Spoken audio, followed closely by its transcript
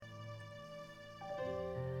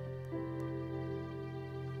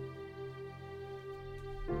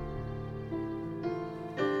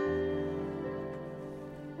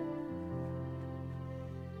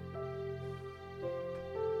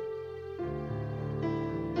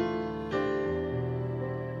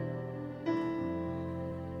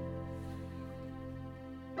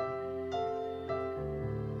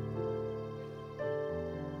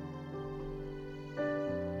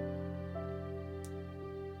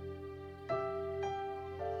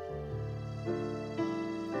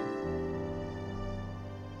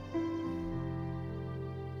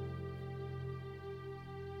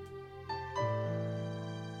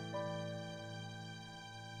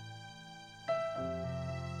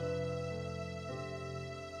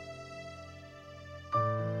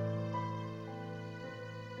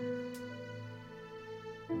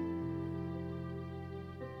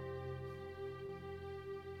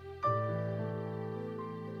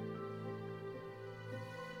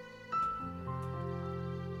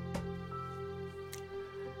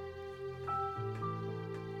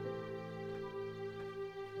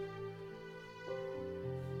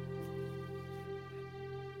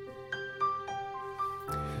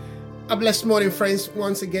A blessed morning, friends.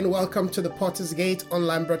 Once again, welcome to the Potter's Gate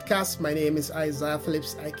online broadcast. My name is Isaiah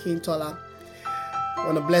Phillips Akintola. I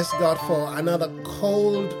want to bless God for another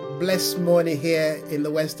cold, blessed morning here in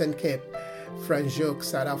the Western Cape, Franschhoek,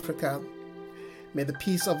 South Africa. May the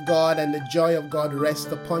peace of God and the joy of God rest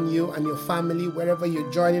upon you and your family, wherever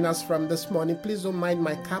you're joining us from this morning. Please don't mind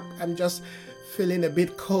my cap. I'm just feeling a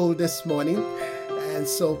bit cold this morning. And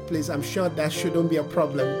so, please, I'm sure that shouldn't be a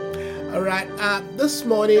problem. All right. This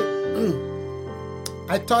morning,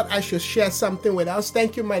 I thought I should share something with us.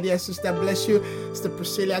 Thank you, my dear sister. Bless you. Sister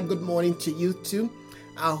Priscilla, good morning to you too.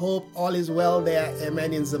 I hope all is well there,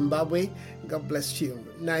 amen, in Zimbabwe. God bless you.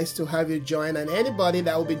 Nice to have you join. And anybody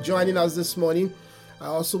that will be joining us this morning, I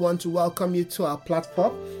also want to welcome you to our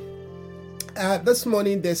platform. This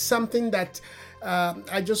morning, there's something that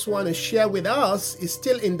I just want to share with us. It's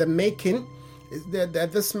still in the making.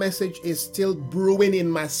 That this message is still brewing in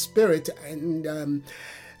my spirit. And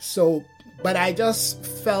but I just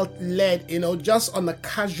felt led, just on a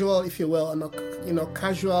casual, if you will, on a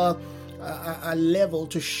casual level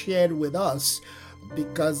to share it with us,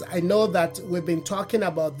 because I know that we've been talking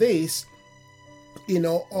about this, in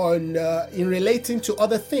relating to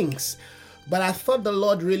other things, but I thought the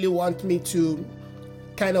Lord really want me to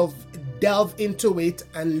kind of delve into it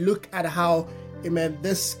and look at how, amen,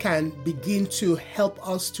 this can begin to help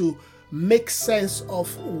us to make sense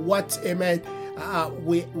of what, amen,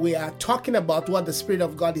 we are talking about, what the Spirit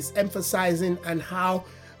of God is emphasizing, and how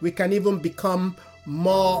we can even become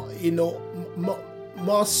more,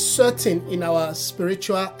 more certain in our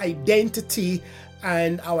spiritual identity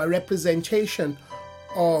and our representation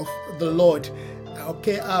of the Lord.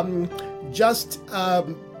 Okay,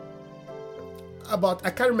 about, I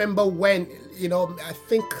can't remember when, I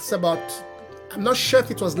think it's about, I'm not sure if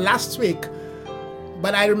it was last week,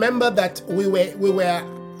 but I remember that we were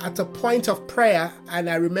at a point of prayer, and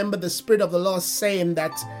I remember the Spirit of the Lord saying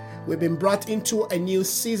that we've been brought into a new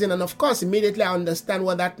season. And of course, immediately I understand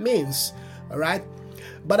what that means. All right.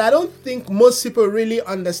 But I don't think most people really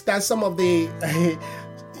understand some of the,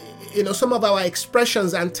 some of our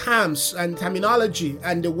expressions and terms and terminology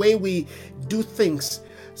and the way we do things.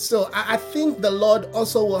 So I think the Lord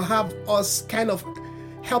also will have us kind of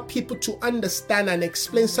help people to understand and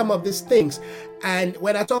explain some of these things. And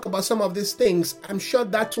when I talk about some of these things, I'm sure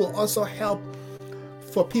that will also help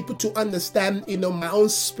for people to understand, my own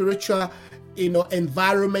spiritual,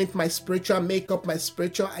 environment, my spiritual makeup, my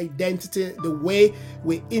spiritual identity, the way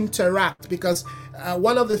we interact. Because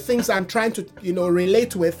one of the things I'm trying to,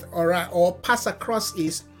 relate with or pass across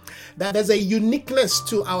is that there's a uniqueness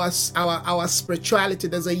to our spirituality.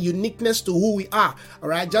 There's a uniqueness to who we are. All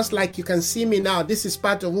right. Just like you can see me now, this is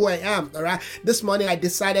part of who I am. All right. This morning I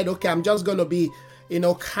decided, okay, I'm just going to be,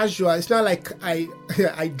 casual. It's not like I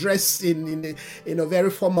dress in a very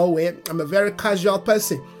formal way. I'm a very casual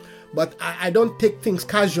person, but I don't take things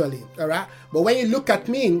casually. All right. But when you look at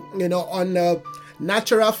me, on a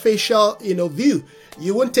natural facial, view,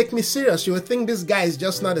 you won't take me serious. You will think this guy is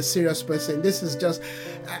just not a serious person. This is just,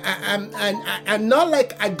 I'm not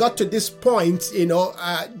like I got to this point,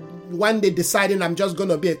 one day deciding I'm just going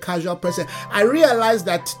to be a casual person. I realized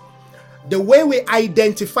that the way we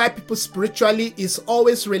identify people spiritually is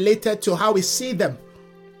always related to how we see them.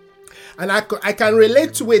 And I can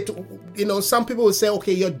relate to it. Some people will say,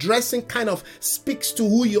 okay, your dressing kind of speaks to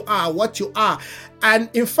who you are, what you are.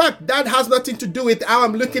 And in fact, that has nothing to do with how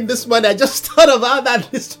I'm looking this morning. I just thought about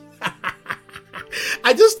that.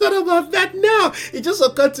 I just thought about that now. It just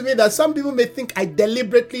occurred to me that some people may think I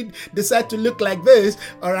deliberately decide to look like this,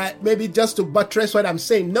 all right, maybe just to buttress what I'm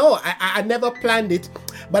saying. No, I never planned it.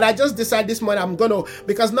 But I just decided this morning I'm going to,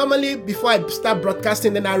 because normally before I start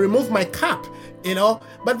broadcasting, then I remove my cap,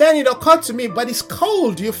 But then it occurred to me, but it's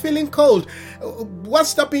cold. You're feeling cold. What's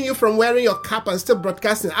stopping you from wearing your cap and still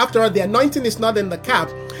broadcasting? After all, the anointing is not in the cap.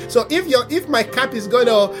 So if my cap is going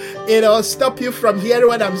to, stop you from hearing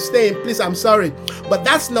what I'm saying, please, I'm sorry. But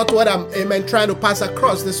that's not what I'm trying to pass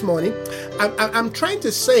across this morning. I'm trying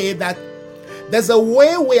to say that there's a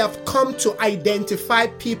way we have come to identify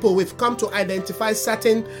people. We've come to identify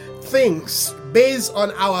certain things based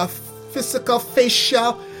on our physical,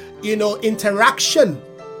 facial, interaction.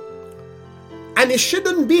 And it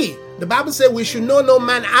shouldn't be. The Bible says we should know no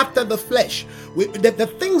man after the flesh. That the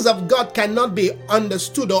things of God cannot be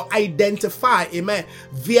understood or identified, amen,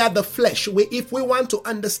 via the flesh. If we want to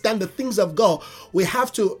understand the things of God, we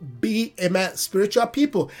have to be, amen, spiritual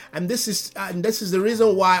people. And this is the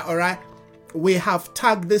reason why, all right, we have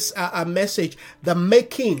tagged this message, the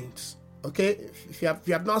makings. Okay, if you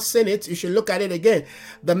have not seen it, you should look at it again.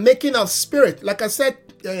 The making of spirit. Like I said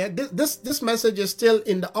this message is still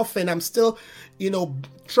in the offing. I'm still,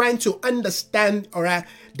 trying to understand, all right,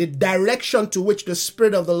 the direction to which the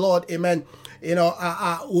Spirit of the Lord, amen,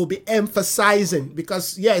 will be emphasizing.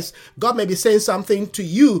 Because yes, God may be saying something to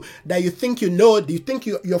you that you think you think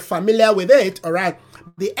you're familiar with it, all right.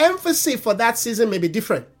 The emphasis for that season may be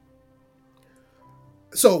different.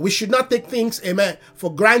 So we should not take things, amen,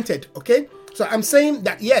 for granted, okay? So I'm saying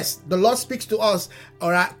that yes, the Lord speaks to us,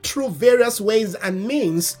 all right, through various ways and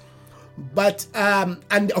means, but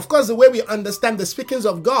and of course the way we understand the speakings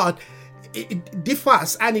of God, it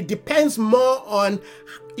differs, and it depends more on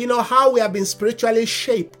how we have been spiritually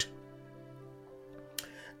shaped.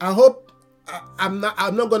 I hope I'm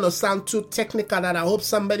not going to sound too technical, and I hope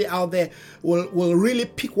somebody out there will really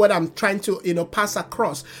pick what I'm trying to pass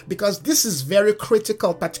across, because this is very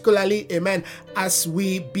critical, particularly, amen, as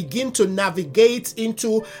we begin to navigate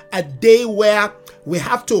into a day where we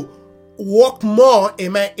have to walk more,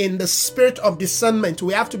 amen, in the spirit of discernment.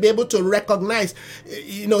 We have to be able to recognize,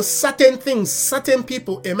 certain things, certain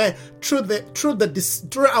people, amen, through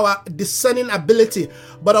our discerning ability.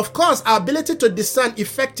 But of course, our ability to discern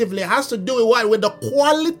effectively has to do with what? With the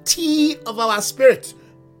quality of our spirit.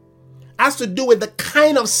 Has to do with the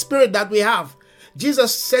kind of spirit that we have.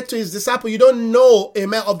 Jesus said to his disciples, "You don't know,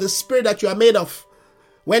 amen, of the spirit that you are made of."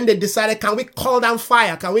 When they decided, can we call down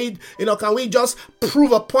fire? Can we just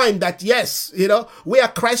prove a point that yes, we are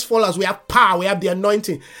Christ followers, we have power, we have the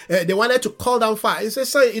anointing. They wanted to call down fire. He says,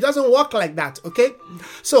 so it doesn't work like that, okay?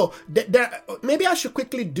 So maybe I should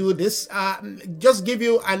quickly do this. Just give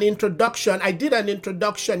you an introduction. I did an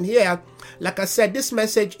introduction here. Like I said, this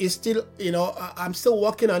message is still, I'm still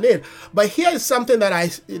working on it. But here is something that I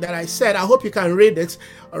said. I hope you can read it.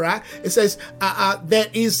 All right. It says, there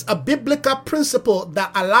is a biblical principle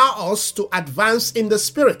that allows us to advance in the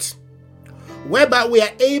spirit, whereby we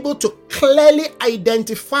are able to clearly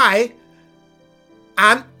identify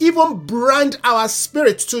and even brand our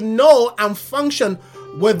spirit to know and function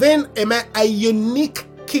within a unique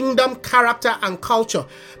kingdom character and culture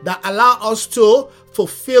that allow us to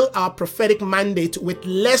fulfill our prophetic mandate with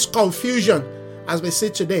less confusion, as we see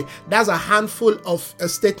today. That's a handful of a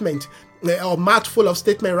statement, or mouthful of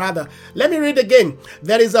statement rather. Let me read again.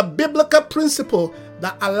 There is a biblical principle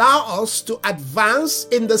that allows us to advance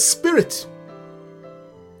in the spirit.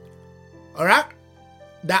 All right?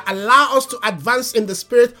 That allow us to advance in the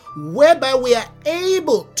spirit, whereby we are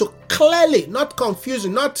able to clearly, not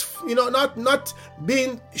confusing, not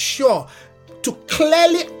being sure, to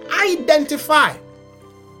clearly identify.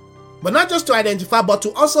 But not just to identify, but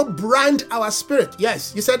to also brand our spirit.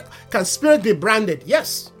 Yes, you said, can spirit be branded?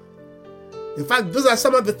 Yes. In fact, those are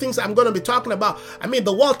some of the things I'm going to be talking about. I mean,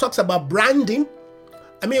 the world talks about branding.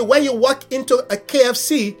 I mean, when you walk into a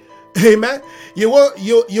KFC, amen, you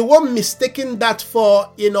won't mistaken that for,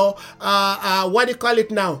 what do you call it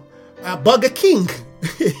now? Burger King.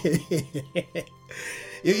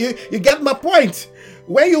 You get my point.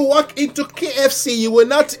 When you walk into KFC, you will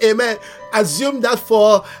not, amen, assume that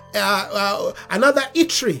for another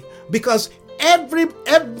eatery, because every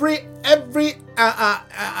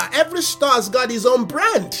store has got its own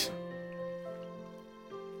brand.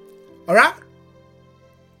 All right.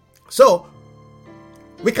 So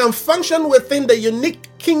we can function within the unique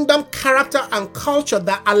kingdom character and culture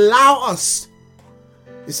that allow us.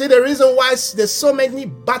 You see, the reason why there's so many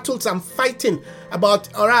battles and fighting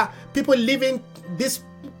about, all right, people leaving this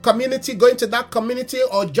community, going to that community,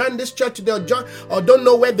 or join this church today, or don't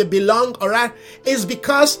know where they belong, all right, is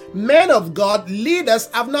because men of God, leaders,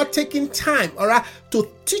 have not taken time, all right,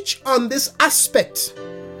 to teach on this aspect.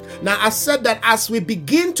 Now, I said that as we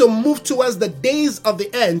begin to move towards the days of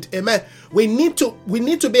the end, amen, we need to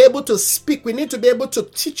be able to speak. We need to be able to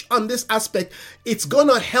teach on this aspect. It's going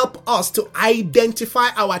to help us to identify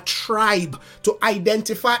our tribe, to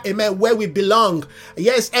identify, amen, where we belong.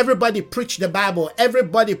 Yes, everybody preach the Bible.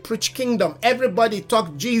 Everybody preach kingdom. Everybody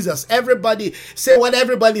talk Jesus. Everybody say what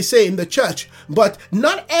everybody say in the church. But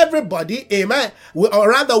not everybody, amen, or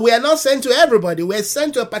rather, we are not sent to everybody. We are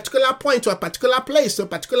sent to a particular point, to a particular place, to a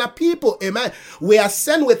particular people, amen. We are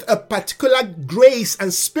sent with a particular grace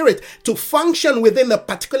and spirit to function within a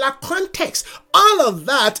particular context. All of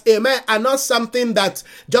that, amen, are not something that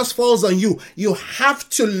just falls on you. You have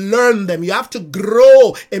to learn them. You have to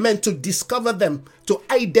grow, amen, to discover them, to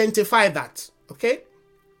identify that. Okay?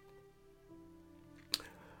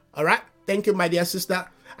 All right. Thank you, my dear sister.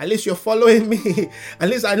 At least you're following me. At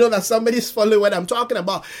least I know that somebody's following what I'm talking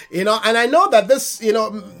about, and I know that this,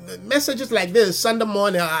 messages like this, Sunday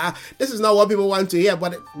morning, this is not what people want to hear,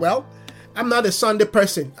 but, well, I'm not a Sunday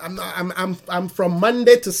person. I'm from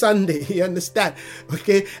Monday to Sunday. You understand?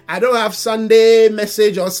 Okay. I don't have Sunday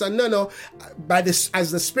message or Sunday. No. By this,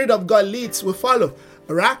 as the Spirit of God leads, we follow.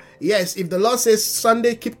 All right. Yes. If the Lord says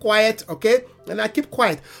Sunday, keep quiet. Okay. And I keep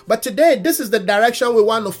quiet. But today, this is the direction we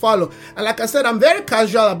want to follow. And like I said, I'm very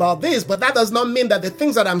casual about this, but that does not mean that the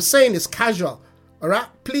things that I'm saying is casual. All right.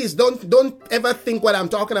 Please don't ever think what I'm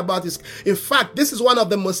talking about is. In fact, this is one of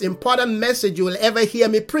the most important messages you will ever hear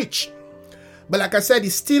me preach. But like I said,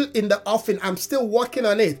 it's still in the offing. I'm still working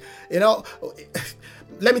on it.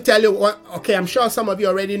 Let me tell you what. Okay, I'm sure some of you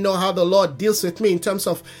already know how the Lord deals with me in terms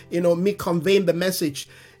of me conveying the message.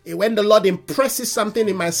 When the Lord impresses something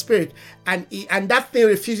in my spirit and that thing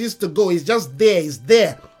refuses to go, it's just there. It's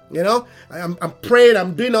there. I'm praying,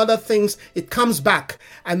 I'm doing other things, it comes back.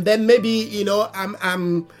 And then maybe,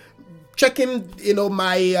 I'm checking,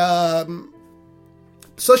 my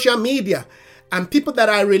social media, and people that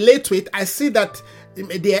I relate with, I see that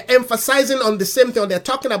they're emphasizing on the same thing, or they're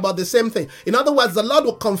talking about the same thing. In other words, the Lord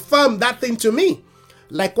will confirm that thing to me.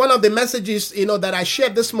 Like one of the messages, that I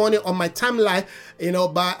shared this morning on my timeline,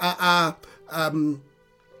 by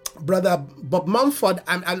Brother Bob Mumford.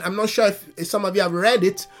 I'm not sure if some of you have read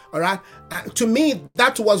it. All right. To me,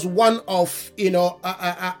 that was one of,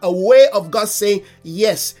 a way of God saying,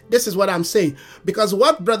 yes, this is what I'm saying. Because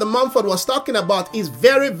what Brother Mumford was talking about is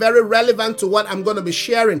very, very relevant to what I'm going to be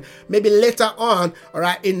sharing maybe later on, all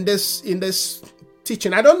right, in this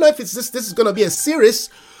teaching. I don't know if this is going to be a series,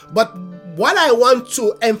 but what I want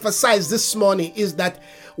to emphasize this morning is that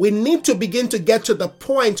we need to begin to get to the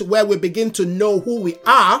point where we begin to know who we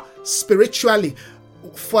are spiritually.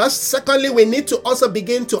 First, secondly, we need to also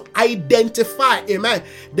begin to identify, amen,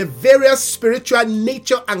 the various spiritual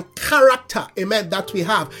nature and character, amen, that we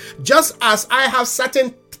have. Just as I have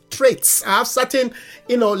certain traits, I have certain,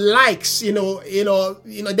 likes, there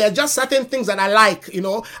are just certain things that I like,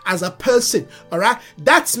 as a person, all right?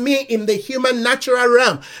 That's me in the human natural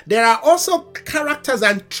realm. There are also characters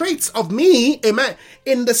and traits of me, amen,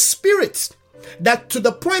 in the spirit, that to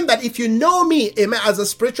the point that if you know me, amen, as a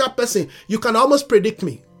spiritual person, you can almost predict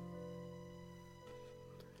me.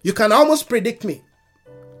 You can almost predict me.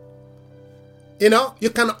 You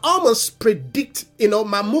can almost predict,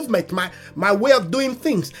 my movement, my way of doing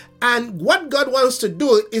things. And what God wants to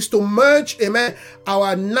do is to merge, amen,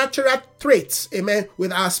 our natural traits, amen,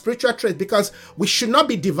 with our spiritual traits, because we should not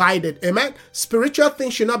be divided, amen. Spiritual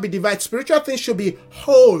things should not be divided. Spiritual things should be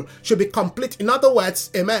whole, should be complete. In other words,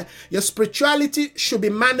 amen, your spirituality should be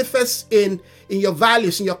manifest in your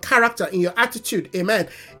values, in your character, in your attitude, amen,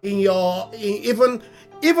 even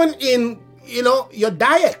in your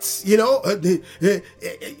diets,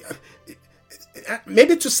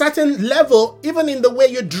 maybe to a certain level, even in the way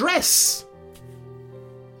you dress.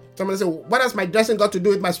 Somebody say, what has my dressing got to do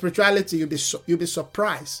with my spirituality? You'll be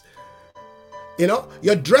surprised.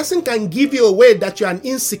 Your dressing can give you away that you're an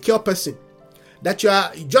insecure person, that you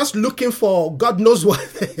are just looking for God knows what.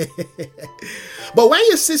 But when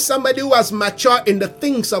you see somebody who has matured in the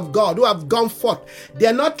things of God, who have gone forth, they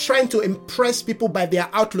are not trying to impress people by their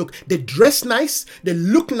outlook. They dress nice, they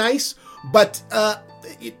look nice, but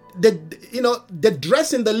the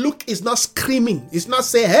dress and the look is not screaming. It's not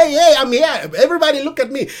saying, hey, I'm here. Everybody look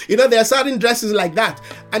at me. There are certain dresses like that.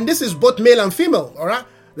 And this is both male and female, all right?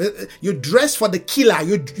 You dress for the killer.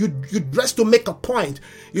 You dress to make a point.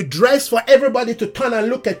 You dress for everybody to turn and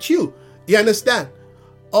look at you. You understand?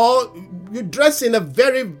 Or you dress in a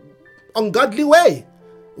very ungodly way.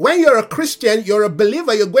 When you're a Christian, you're a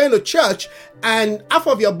believer, you're going to church, and half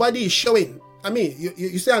of your body is showing. I mean,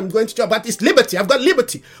 you say, I'm going to church, but it's liberty. I've got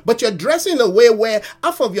liberty. But you're dressing in a way where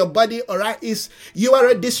half of your body, all right, you are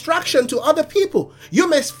a distraction to other people. You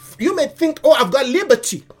may think, oh, I've got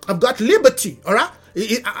liberty. I've got liberty, all right?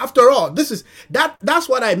 After all, that's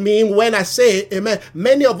what I mean when I say, amen,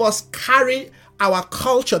 many of us carry our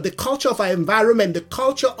culture, the culture of our environment, the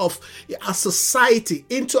culture of our society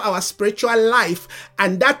into our spiritual life,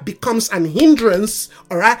 and that becomes an hindrance,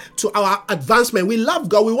 all right, to our advancement. We love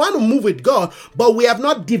God, we want to move with God, but we have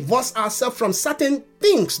not divorced ourselves from certain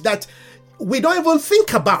things that we don't even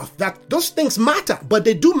think about, that those things matter, but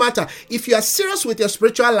they do matter. If you are serious with your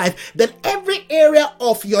spiritual life, then every area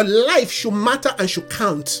of your life should matter and should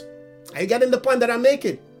count. Are you getting the point that I'm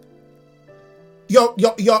making? Your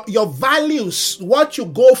values, what you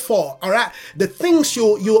go for, all right, the things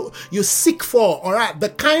you seek for, all right, the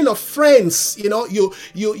kind of friends you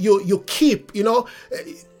keep,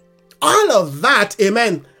 all of that,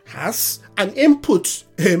 amen, has an input,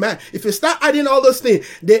 amen. If you start adding all those things,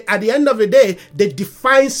 at the end of the day, they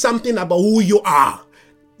define something about who you are.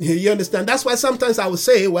 You understand? That's why sometimes I will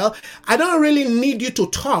say, well, I don't really need you to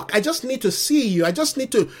talk. I just need to see you. I just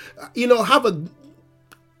need to, have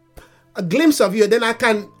a glimpse of you. Then I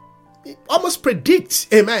can almost predict,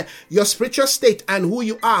 amen, your spiritual state and who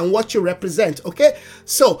you are and what you represent. Okay,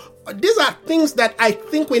 so these are things that I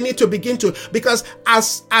think we need to begin to, because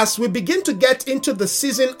as we begin to get into the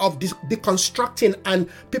season of deconstructing and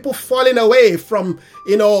people falling away from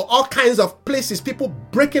all kinds of places, people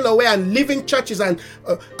breaking away and leaving churches, and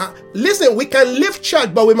listen, we can leave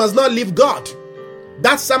church, but we must not leave God.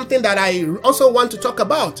 That's something that I also want to talk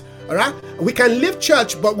about. All right, we can leave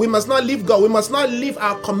church, but we must not leave God. We must not leave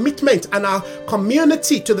our commitment and our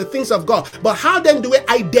community to the things of God. But how then do we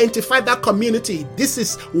identify that community? This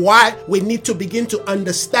is why we need to begin to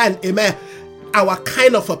understand, amen, our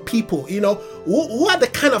kind of a people. Who are the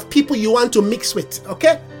kind of people you want to mix with?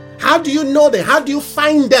 Okay, how do you know them? How do you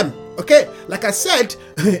find them? Okay, like I said,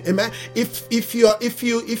 amen, if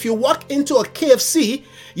you walk into a KFC,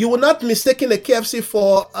 you will not mistake a KFC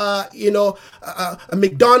for a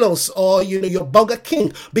McDonald's or your Burger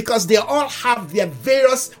King, because they all have their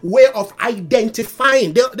various way of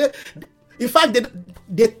identifying. In fact,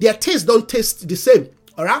 their taste don't taste the same.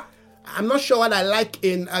 All right, I'm not sure what I like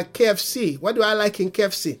in KFC. What do I like in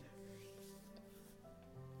KFC?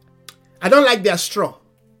 I don't like their straw.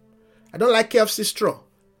 I don't like KFC straw.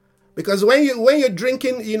 Because when you're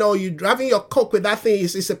drinking, you're having your Coke with that thing,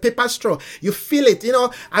 it's a paper straw. You feel it.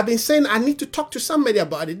 I've been saying I need to talk to somebody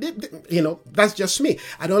about it. That's just me.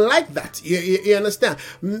 I don't like that. You understand?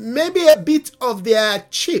 Maybe a bit of their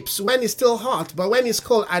chips when it's still hot, but when it's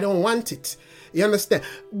cold, I don't want it. You understand?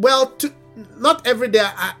 Well, not every day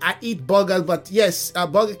I eat burgers, but yes,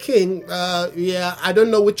 Burger King, I don't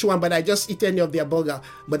know which one, but I just eat any of their burger.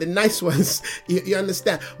 But the nice ones, you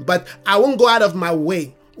understand? But I won't go out of my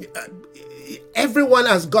way. Everyone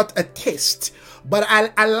has got a taste, but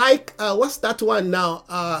I like what's that one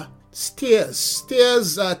now? Steers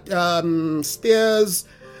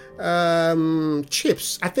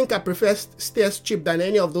chips. I think I prefer Steers chip than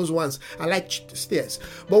any of those ones. I like Steers.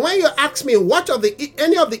 But when you ask me what of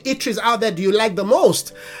any of the eateries out there do you like the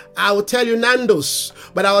most, I will tell you Nando's.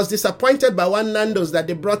 But I was disappointed by one Nando's that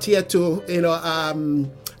they brought here to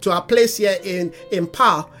to our place here in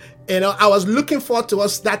Pal. I was looking forward to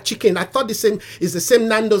that chicken. I thought is the same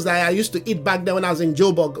Nando's that I used to eat back then when I was in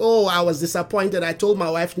Joburg. Oh, I was disappointed. I told my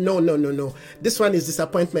wife, no. This one is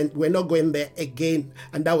disappointment. We're not going there again.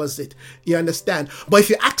 And that was it. You understand? But if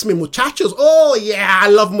you ask me, muchachos, oh yeah, I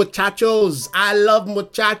love muchachos.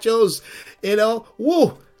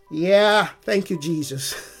 Woo. Yeah, thank you,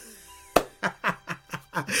 Jesus.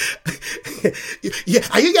 Yeah,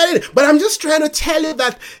 are you getting it? But I'm just trying to tell you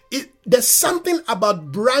that there's something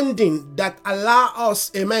about branding that allow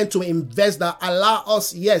us, amen, to invest, that allow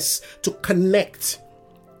us, yes, to connect.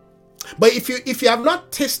 But if you have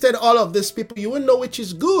not tasted all of these people, you won't know which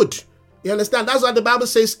is good. You understand? That's why the Bible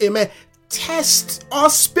says, amen, test all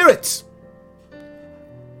spirits.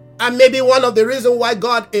 And maybe one of the reasons why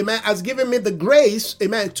God, amen, has given me the grace,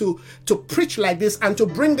 amen, to preach like this and to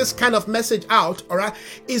bring this kind of message out, all right,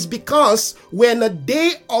 is because we're in a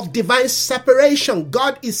day of divine separation.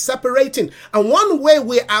 God is separating. And one way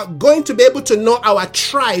we are going to be able to know our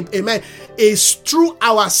tribe, amen, is through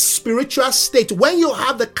our spiritual state. When you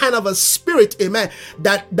have the kind of a spirit, amen,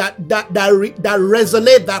 that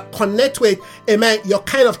resonate, that connect with, amen, your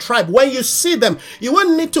kind of tribe. When you see them, you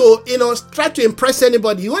won't need to, try to impress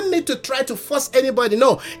anybody. You won't need to try to force anybody.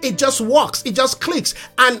 No, it just works. It just clicks.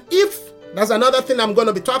 And that's another thing I'm going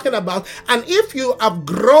to be talking about. And if you have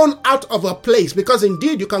grown out of a place, because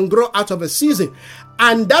indeed you can grow out of a season,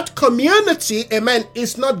 and that community, amen,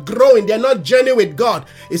 is not growing, they're not journeying with God.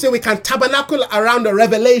 You see, we can tabernacle around the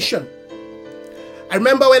revelation. I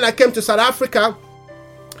remember when I came to South Africa,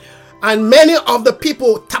 and many of the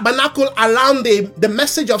people tabernacle around the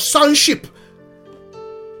message of sonship.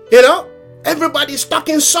 Everybody's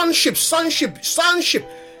talking sonship.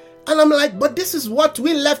 And I'm like, but this is what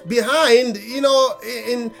we left behind,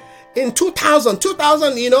 in 2000,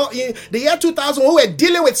 the year 2000, we were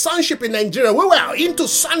dealing with sonship in Nigeria. We were into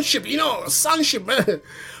sonship, sonship, man.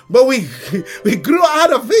 But we grew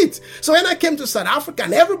out of it. So when I came to South Africa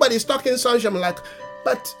and everybody's talking sonship, I'm like,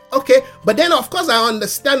 but okay. But then, of course, I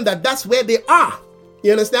understand that that's where they are.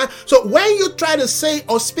 You understand? So when you try to say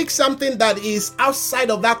or speak something that is outside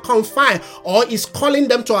of that confine or is calling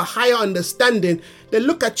them to a higher understanding, they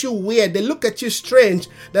look at you weird, they look at you strange.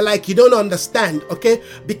 They're like, you don't understand, okay?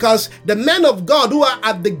 Because the men of God who are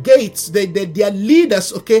at the gates, they are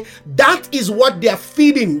leaders, okay? That is what they are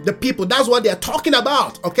feeding the people. That's what they are talking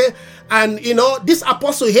about, okay? And this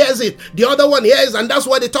apostle hears it, the other one hears, and that's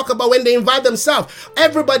what they talk about when they invite themselves.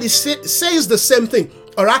 Everybody says the same thing.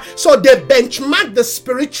 All right, so they benchmark the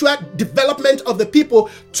spiritual development of the people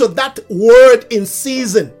to that word in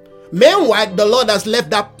season. Meanwhile, the Lord has left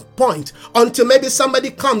that point until maybe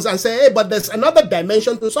somebody comes and say, hey, but there's another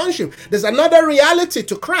dimension to sonship. There's another reality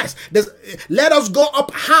to Christ. Let us go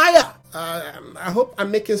up higher. I hope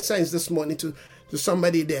I'm making sense this morning to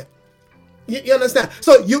somebody there. You understand?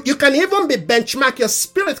 So you can even be benchmarked. Your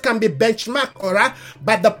spirit can be benchmarked, all right,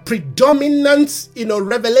 by the predominant,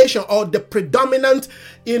 revelation, or the predominant,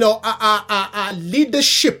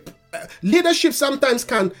 leadership. Leadership sometimes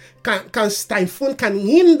can stifle, can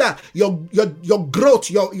hinder your growth,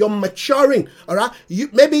 your maturing. All right,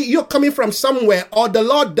 maybe you're coming from somewhere, or the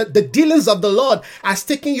Lord, the dealings of the Lord has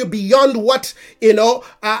taken you beyond what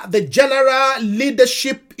the general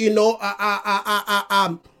leadership,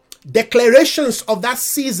 declarations of that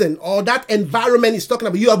season or that environment is talking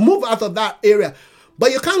about. You have moved out of that area,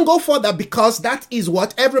 but you can't go further because that is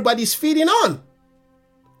what everybody's feeding on.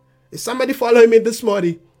 Is somebody following me this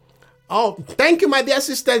morning? Oh, thank you, my dear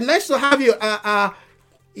sister. Nice to have you.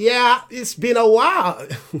 Yeah, it's been a while.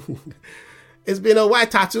 It's been a while,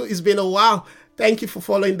 Tattoo. It's been a while. Thank you for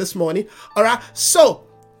following this morning. All right. So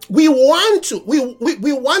we want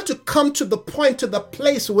to come to the point, to the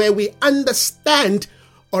place where we understand,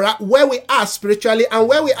 all right, where we are spiritually. And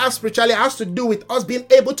where we are spiritually has to do with us being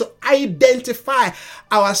able to identify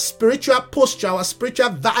our spiritual posture, our spiritual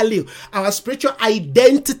value, our spiritual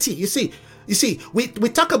identity. You see, we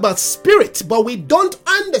talk about spirit, but we don't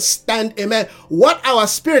understand, amen, what our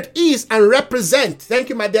spirit is and represent. Thank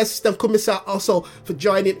you, my dear sister Kumisa, also for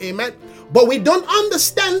joining, amen. But we don't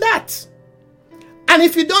understand that. And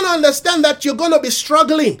if you don't understand that, you're going to be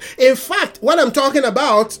struggling. In fact, what I'm talking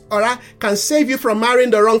about, all right, can save you from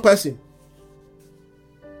marrying the wrong person.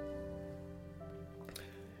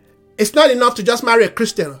 It's not enough to just marry a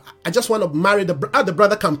Christian. I just want to marry the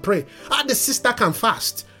brother can pray. The sister can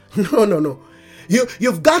fast. No.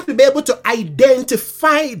 You've got to be able to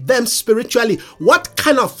identify them spiritually. What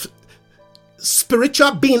kind of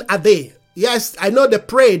spiritual being are they? Yes, I know they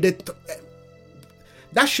pray.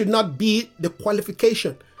 That should not be the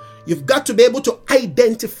qualification. You've got to be able to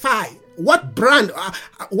identify what brand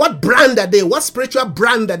are they? What spiritual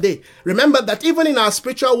brand are they? Remember that even in our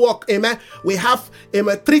spiritual walk, amen, we have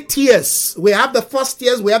 3 tiers. We have the first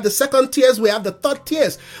tiers, we have the second tiers, we have the third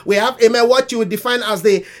tiers. We have, amen, what you would define as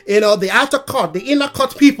the outer court, the inner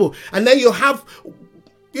court people. And then you have,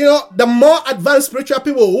 the more advanced spiritual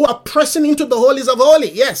people who are pressing into the holies of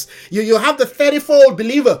holy. Yes, you have the 30-fold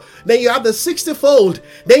believer. Then you have the 60-fold.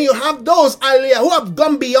 Then you have those who have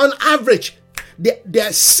gone beyond average. They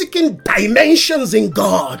are seeking dimensions in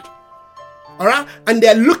God. All right? And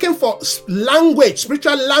they're looking for language,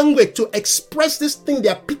 spiritual language, to express this thing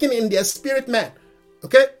they're picking in their spirit man.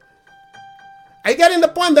 Okay? Are you getting the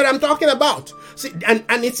point that I'm talking about? See, and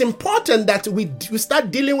it's important that we start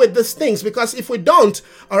dealing with these things, because if we don't,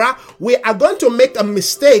 all right, we are going to make a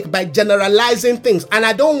mistake by generalizing things. And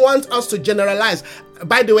I don't want us to generalize.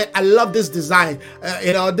 By the way, I love this design.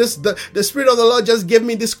 The Spirit of the Lord just gave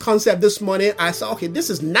me this concept this morning. I said, okay, this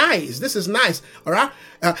is nice. This is nice. All right.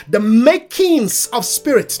 The makings of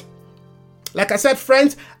spirit. Like I said,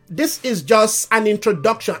 friends, this is just an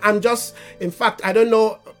introduction. In fact, I don't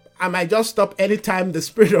know. I might just stop anytime the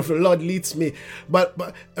Spirit of the Lord leads me. But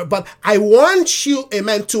I want you,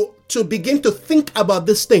 amen, to begin to think about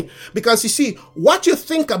this thing. Because you see, what you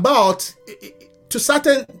think about to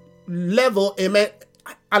certain level, amen,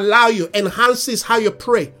 enhances how you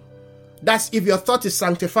pray. That's if your thought is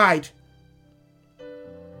sanctified.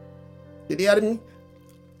 Did you hear me?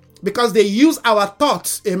 Because they use our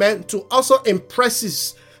thoughts, amen, to also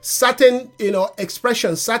impress certain,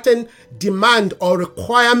 expressions, certain demand or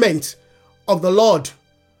requirement of the Lord.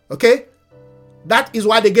 Okay? That is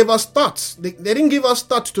why they gave us thoughts. They didn't give us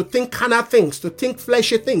thoughts to think carnal things, to think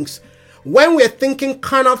fleshy things. When we're thinking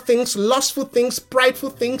carnal things, lustful things,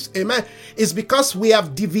 prideful things, amen, it's because we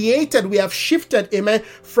have deviated, we have shifted, amen,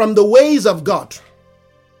 from the ways of God.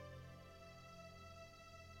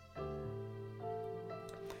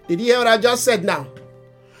 Did you hear what I just said now?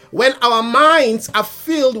 When our minds are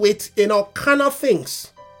filled with, carnal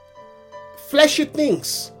things, fleshy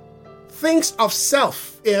things, things of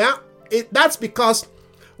self, that's because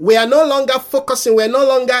we are no longer focusing, we're no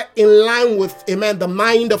longer in line with, amen, the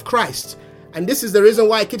mind of Christ. And this is the reason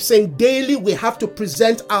why I keep saying daily we have to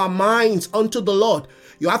present our minds unto the Lord.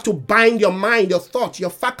 You have to bind your mind, your thoughts,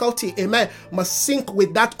 your faculty, amen, must sync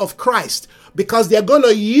with that of Christ. Because they're going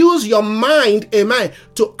to use your mind, amen,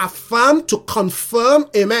 to affirm, to confirm,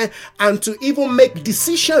 amen, and to even make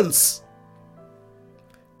decisions.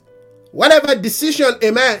 Whatever decision,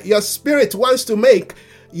 amen, your spirit wants to make,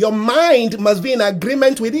 your mind must be in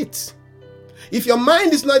agreement with it. If your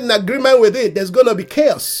mind is not in agreement with it, there's going to be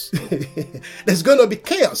chaos. There's going to be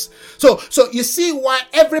chaos. So you see why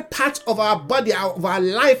every part of our body, of our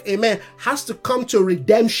life, amen, has to come to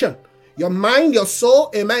redemption. Your mind, your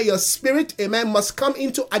soul, amen, your spirit, amen, must come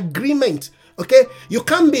into agreement. Okay? You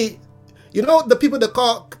can't be, the people they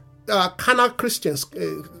call carnal Christians,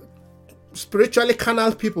 spiritually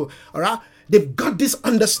carnal people, all right? They've got this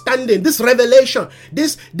understanding, this revelation,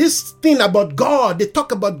 this thing about God. They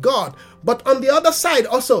talk about God. But on the other side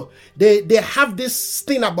also, they have this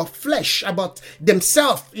thing about flesh, about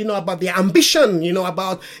themselves, about their ambition,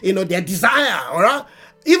 about, their desire, all right?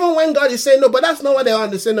 Even when God is saying, no, but that's not what they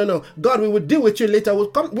want to say. No, God, we will deal with you later. We'll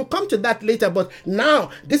come to that later. But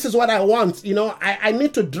now, this is what I want. I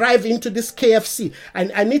need to drive into this KFC.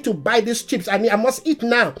 I need to buy these chips. I must eat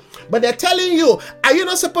now. But they're telling you, are you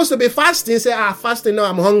not supposed to be fasting? Say, fasting, no,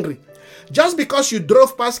 I'm hungry. Just because you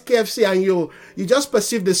drove past KFC and you just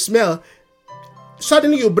perceive the smell,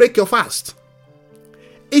 suddenly you break your fast.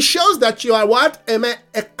 It shows that you are what? Amen,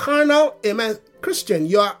 a carnal, amen, Christian.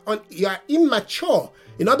 You are immature.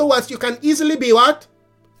 In other words, you can easily be what?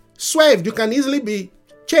 Swerved. You can easily be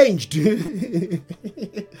changed.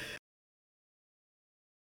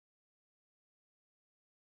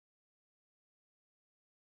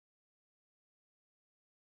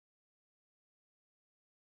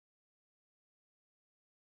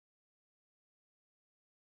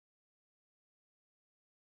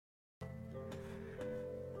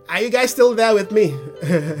 Are you guys still there with me?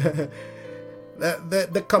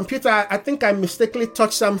 The computer, I think I mistakenly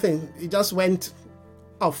touched something. It just went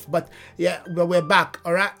off. But yeah, we're back.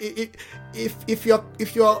 All right. If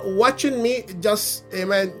you're watching me, just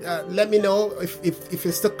amen. Let me know if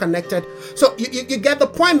you're still connected. So you get the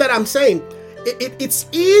point that I'm saying. It's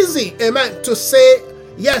easy, amen, to say,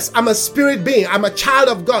 yes, I'm a spirit being. I'm a child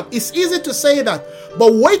of God. It's easy to say that.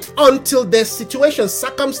 But wait until there's situation,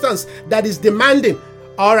 circumstance that is demanding.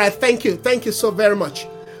 All right. Thank you. Thank you so very much.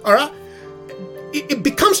 All right. It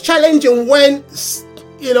becomes challenging when,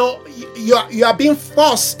 you are being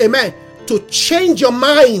forced, amen, to change your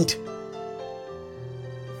mind.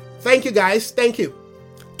 Thank you, guys. Thank you.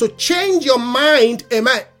 To change your mind,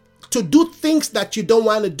 amen, to do things that you don't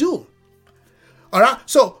want to do. All right.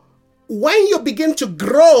 So when you begin to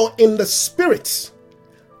grow in the spirit,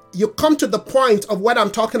 you come to the point of what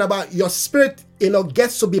I'm talking about. Your spirit,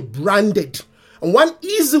 gets to be branded. And one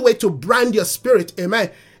easy way to brand your spirit, amen,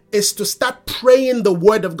 is to start praying the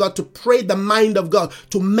word of God, to pray the mind of God,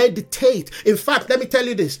 to meditate. In fact, let me tell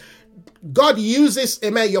you this. God uses,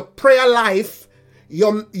 amen, your prayer life,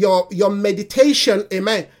 your meditation,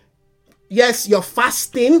 amen. Yes, your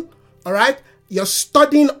fasting, all right, your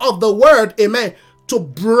studying of the word, amen, to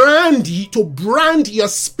brand your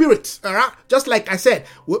spirit, all right? Just like I said,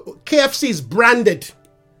 KFC is branded.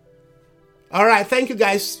 All right, thank you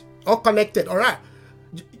guys. All connected, all right?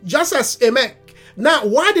 Just as, amen. Now,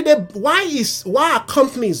 why are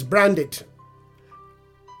companies branded?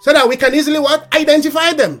 So that we can easily what?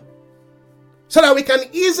 Identify them. So that we can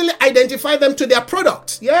easily identify them to their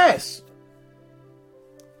products. Yes.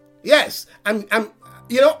 Yes.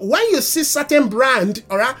 When you see certain brand,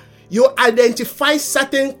 all right, you identify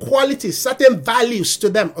certain qualities, certain values to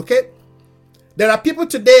them, okay? There are people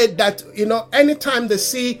today that, anytime they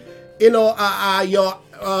see, your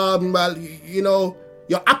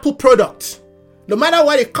Apple product, no matter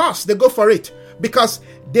what it costs, they go for it because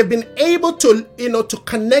they've been able to, to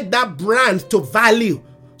connect that brand to value.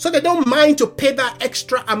 So they don't mind to pay that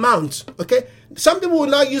extra amount, okay? Some people will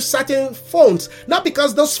not use certain phones, not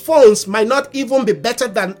because those phones might not even be better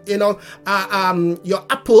than, your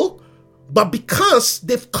Apple, but because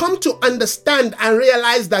they've come to understand and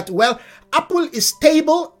realize that, well, Apple is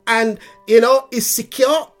stable and, is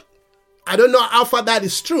secure. I don't know how far that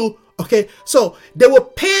is true. Okay, so they will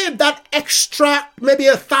pay that extra, maybe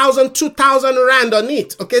 1,000, 2,000 rand on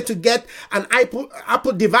it, okay, to get an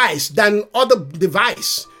Apple device than other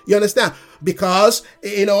device. You understand? Because,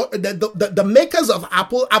 the makers of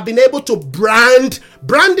Apple have been able to brand.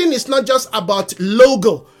 Branding is not just about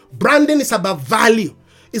logo. Branding is about value.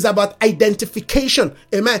 It's about identification.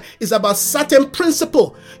 Amen. It's about certain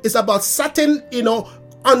principle. It's about certain,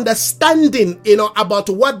 understanding, about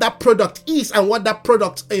what that product is and what that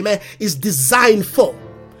product, amen, is designed for.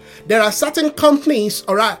 there are certain companies,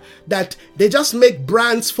 all right, that they just make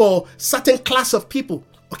brands for certain class of people.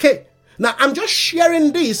 Okay. Now, I'm just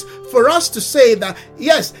sharing this for us to say that,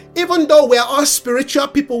 yes, even though we're all spiritual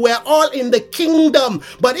people, we're all in the kingdom.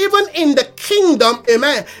 But even in the kingdom,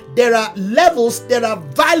 amen, there are levels, there are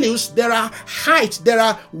values, there are heights, there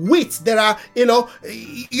are widths, there are,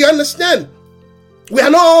 you understand? We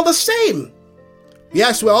are not all the same.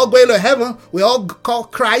 Yes, we're all going to heaven. We all call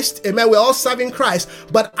Christ, amen. We're all serving Christ.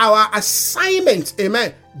 But our assignment,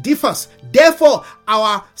 amen, differs. Therefore,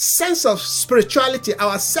 our sense of spirituality,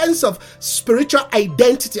 our sense of spiritual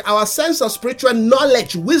identity, our sense of spiritual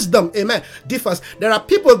knowledge, wisdom, amen, differs. There are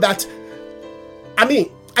people that,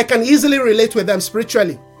 I can easily relate with them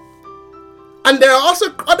spiritually. And there are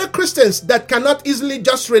also other Christians that cannot easily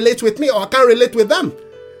just relate with me, or I can't relate with them.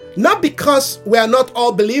 Not because we are not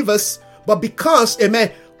all believers, but because,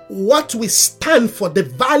 amen, what we stand for, the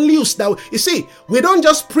values that you see, we don't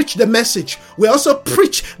just preach the message, we also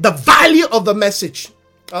preach the value of the message.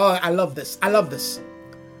 Oh, I love this. I love this.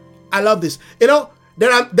 There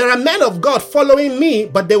are men of God following me,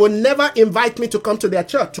 but they will never invite me to come to their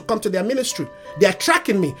church, to come to their ministry. They are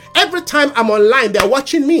tracking me. Every time I'm online, they're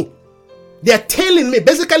watching me. They're tailing me,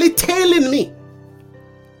 basically tailing me.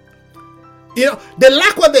 They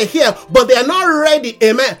like what they hear, but they are not ready,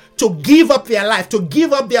 amen, to give up their life, to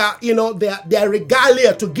give up their, their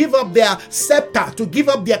regalia, to give up their scepter, to give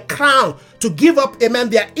up their crown, to give up, amen,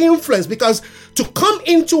 their influence. Because to come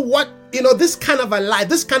into what, this kind of a life,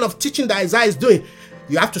 this kind of teaching that Isaiah is doing,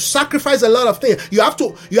 you have to sacrifice a lot of things. You have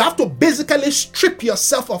to basically strip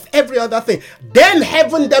yourself of every other thing. Then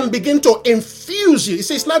heaven then begin to infuse you. You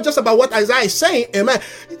see, it's not just about what Isaiah is saying, amen.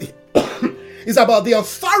 It's about the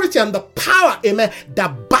authority and the power, amen,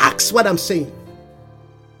 that backs what I'm saying.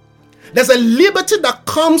 There's a liberty that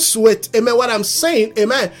comes with, amen, what I'm saying,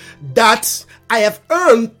 amen, that I have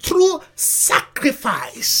earned through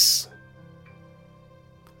sacrifice.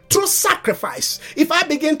 Through sacrifice. If I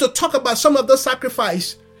begin to talk about some of those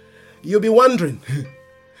sacrifice, you'll be wondering.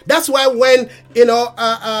 That's why when,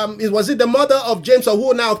 was it the mother of James or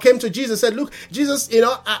who now came to Jesus and said, look, Jesus,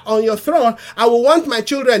 on your throne, I will want my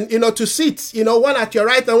children, to sit, one at your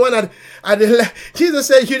right and one at the left. Jesus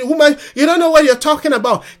said, woman, you don't know what you're talking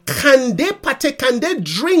about. Can they partake? Can they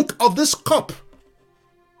drink of this cup?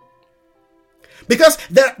 Because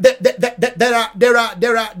there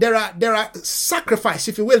are sacrifice,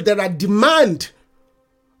 if you will, there are demand.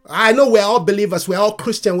 I know we're all believers, we're all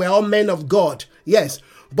Christian, we're all men of God. Yes.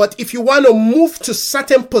 But if you want to move to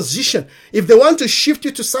certain position, if they want to shift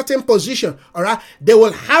you to certain position, all right, they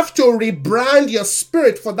will have to rebrand your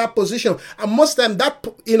spirit for that position. And most of them,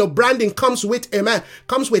 that, branding comes with, amen,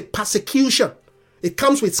 comes with persecution. It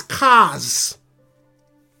comes with scars.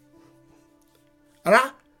 All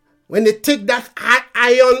right? When they take that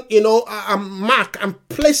iron, mark and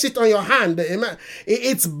place it on your hand, amen,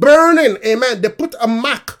 it's burning, amen. They put a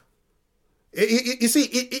mark. You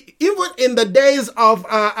see, even in the days of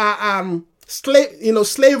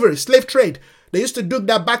slavery, slave trade, they used to do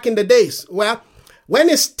that back in the days. Well, when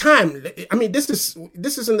it's time, this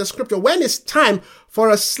is in the scripture. When it's time for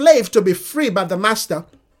a slave to be free by the master,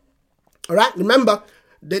 all right. Remember,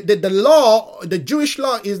 the law, the Jewish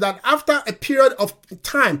law, is that after a period of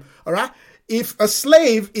time, all right, if a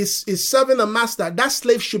slave is serving a master, that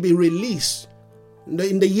slave should be released.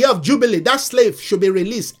 In the year of Jubilee, that slave should be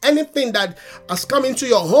released. Anything that has come into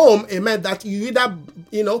your home, amen, that you either,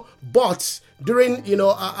 bought during,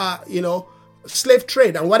 slave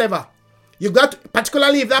trade and whatever. You've got,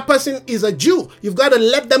 particularly if that person is a Jew, you've got to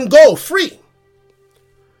let them go free.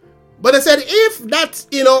 But I said, if that,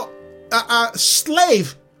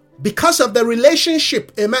 slave, because of the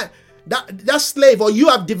relationship, amen, that slave, or you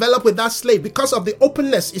have developed with that slave because of the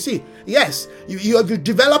openness, you see, yes, you have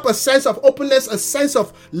developed a sense of openness, a sense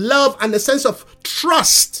of love, and a sense of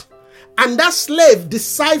trust. And that slave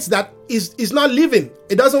decides that is not leaving.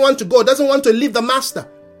 It doesn't want to go, doesn't want to leave the master.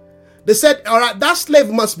 They said, all right, that slave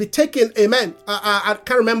must be taken, amen. I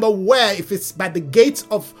can't remember where, if it's by the gates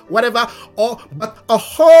of whatever, but a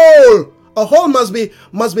hole must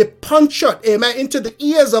be punctured, amen, into the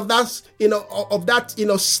ears of that,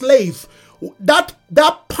 slave. That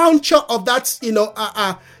puncture of that,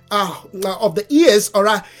 of the ears, all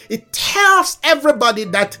right, it tells everybody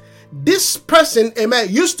that this person, amen,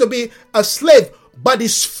 used to be a slave, but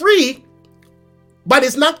is free, but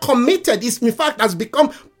is not committed. Is in fact has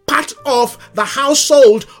become part of the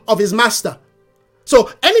household of his master. So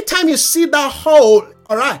anytime you see that hole,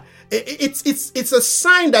 all right, it's a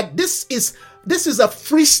sign that this is a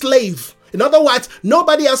free slave. In other words,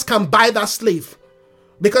 nobody else can buy that slave.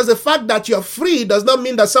 Because the fact that you're free does not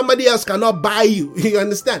mean that somebody else cannot buy you. You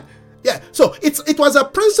understand? Yeah, so it was a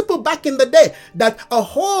principle back in the day that a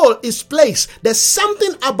hole is placed. There's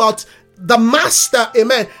something about the master,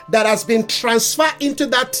 amen, that has been transferred into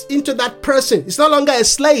that person. It's no longer a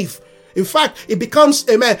slave. In fact, it becomes,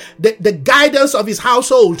 amen, the guidance of his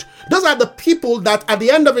household. Those are the people that at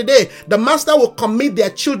the end of the day, the master will commit their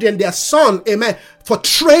children, their son, amen, for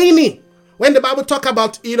training. When the Bible talk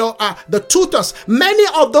about, the tutors, many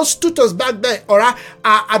of those tutors back there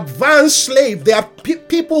are advanced slaves. They are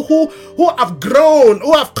people who have grown,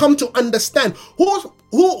 who have come to understand,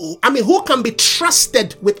 who can be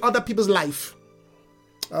trusted with other people's life.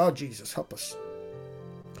 Oh, Jesus, help us.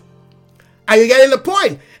 Are you getting the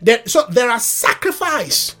point? So there are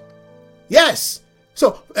sacrifice. Yes.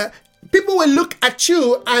 So people will look at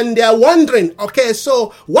you and they're wondering, okay,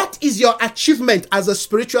 so what is your achievement as a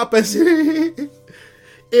spiritual person?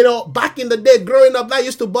 Back in the day, growing up, that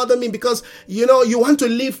used to bother me because, you want to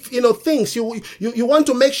live, things. You want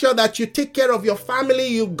to make sure that you take care of your family.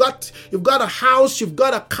 You've got a house, you've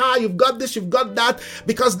got a car, you've got this, you've got that,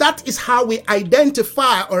 because that is how we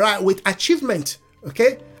identify, all right, with achievement.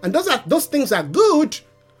 Okay. And those things are good.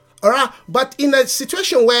 All right. But in a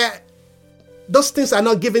situation where those things are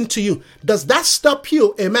not given to you, does that stop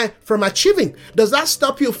you, amen, from achieving? Does that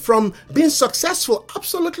stop you from being successful?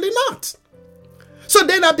 Absolutely not. So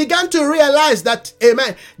then I began to realize that,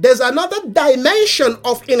 amen, there's another dimension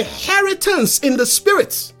of inheritance in the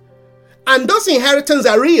spirit. And those inheritance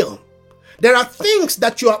are real. There are things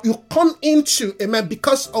that you come into, amen,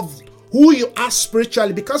 because of who you are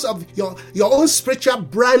spiritually, because of your own spiritual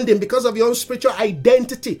branding, because of your own spiritual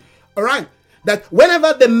identity. All right. That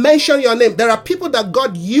whenever they mention your name, there are people that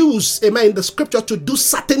God used, amen, in the scripture to do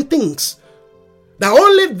certain things. That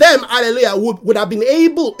only them, hallelujah, would have been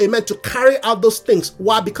able, amen, to carry out those things.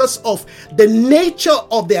 Why? Because of the nature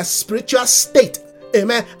of their spiritual state,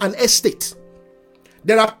 amen, and estate.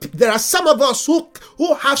 There are some of us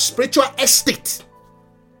who have spiritual estate.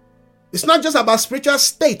 It's not just about spiritual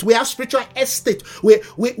state. We have spiritual estate.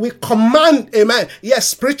 We command, amen, yes,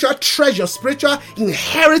 spiritual treasure, spiritual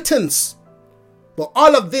inheritance. But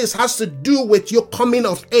all of this has to do with your coming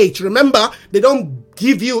of age. Remember, they don't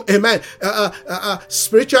give you, amen,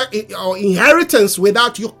 spiritual or inheritance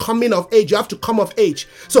without you coming of age. You have to come of age.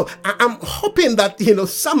 So I'm hoping that,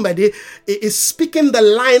 somebody is speaking the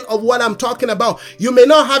line of what I'm talking about. You may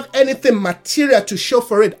not have anything material to show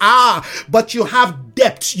for it. But you have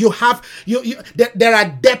depth. There are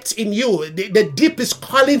depths in you. The deep is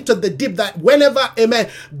calling to the deep, that whenever, amen,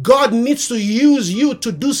 God needs to use you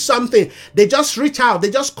to do something, they just reach out. They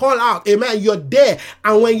just call out, amen, you're there.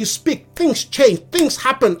 And when you speak, things change. Things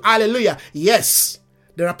happen. Hallelujah. Yes.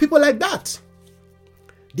 There are people like that.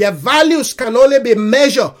 Their values can only be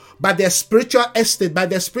measured by their spiritual estate, by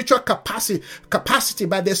their spiritual capacity,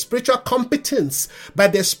 by their spiritual competence, by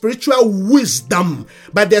their spiritual wisdom,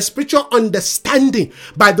 by their spiritual understanding,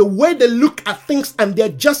 by the way they look at things and they're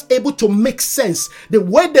just able to make sense, the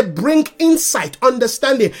way they bring insight,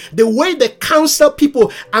 understanding, the way they counsel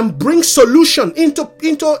people and bring solution into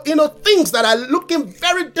things that are looking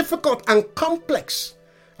very difficult and complex.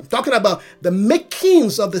 I'm talking about the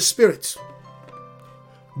makings of the Spirit.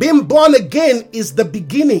 Being born again is the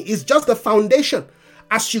beginning, is just the foundation.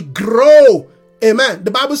 As you grow, amen, the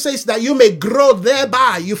Bible says that you may grow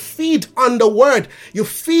thereby. You feed on the word. You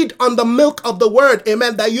feed on the milk of the word,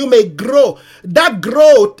 amen, that you may grow. That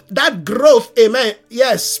growth, amen,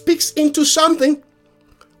 yes, speaks into something.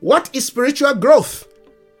 What is spiritual growth?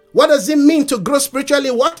 What does it mean to grow spiritually?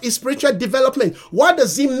 What is spiritual development? What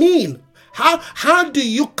does it mean? How do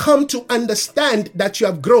you come to understand that you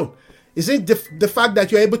have grown? Is it the fact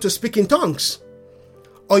that you're able to speak in tongues?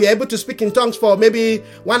 Or you're able to speak in tongues for maybe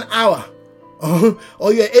 1 hour?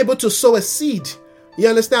 Or you're able to sow a seed? You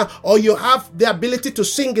understand? Or you have the ability to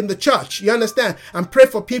sing in the church? You understand? And pray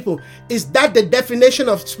for people. Is that the definition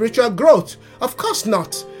of spiritual growth? Of course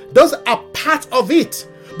not. Those are part of it.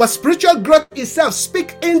 But spiritual growth itself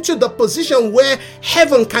speaks into the position where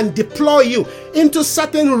heaven can deploy you into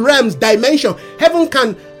certain realms, dimension.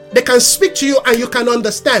 They can speak to you and you can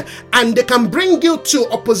understand, and they can bring you to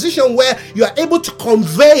a position where you are able to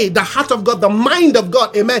convey the heart of God, the mind of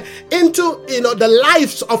God, amen, into, the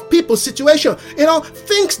lives of people, situation,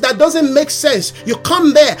 things that doesn't make sense. You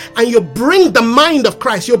come there and you bring the mind of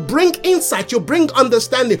Christ, you bring insight, you bring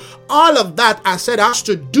understanding. All of that, I said, has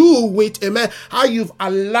to do with, amen, how you've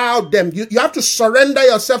allowed them. You have to surrender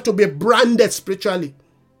yourself to be branded spiritually.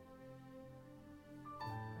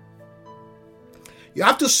 You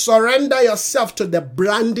have to surrender yourself to the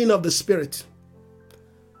branding of the Spirit.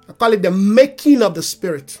 I call it the making of the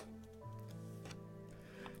Spirit.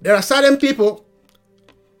 There are certain people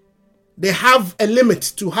they have a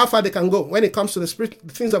limit to how far they can go when it comes to the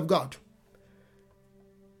things of God.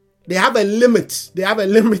 They have a limit. They have a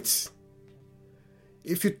limit.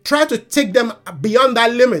 If you try to take them beyond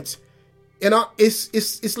that limit,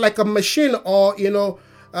 it's like a machine or,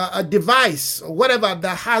 a device or whatever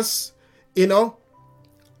that has, a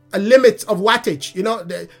limit of wattage.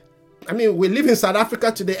 We live in South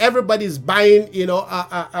Africa today. Everybody's buying,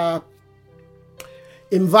 a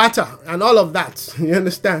inverter and all of that. You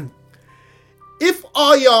understand? If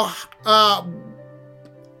all your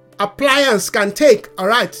appliance can take, all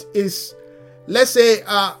right, is, let's say,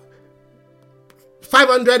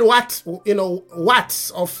 500 watts, watts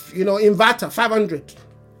of, inverter, 500.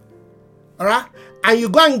 All right? And you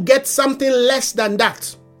go and get something less than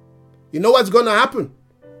that. You know what's going to happen?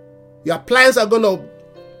 Your appliance are going to,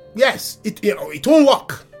 yes, it won't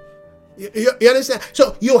work. You understand?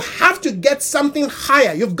 So you have to get something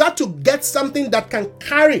higher. You've got to get something that can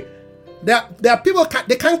carry. There are people,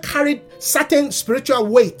 they can't carry certain spiritual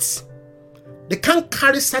weights. They can't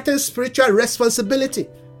carry certain spiritual responsibility.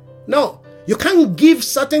 No, you can't give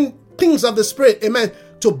certain things of the Spirit, amen,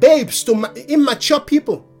 to babes, to immature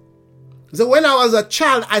people. So when I was a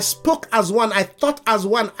child, I spoke as one, I thought as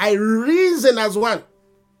one, I reasoned as one.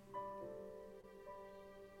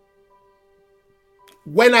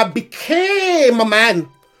 When I became a man,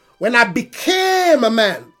 we're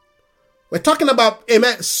talking about,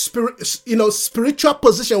 amen, spiritual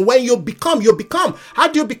position. When you become. How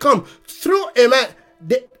do you become? Through, amen,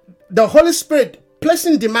 the Holy Spirit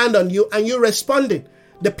placing demand on you and you responding.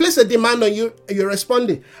 They place a demand on you and you're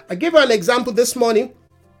responding. I gave you an example this morning.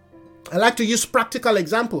 I like to use practical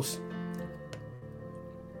examples.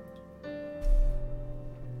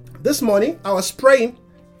 This morning, I was praying.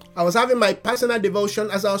 I was having my personal devotion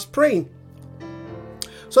as I was praying.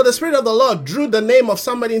 So the Spirit of the Lord drew the name of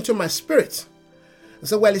somebody into my spirit. I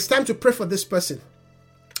said, well, it's time to pray for this person.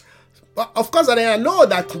 But of course, I know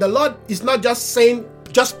that the Lord is not just saying,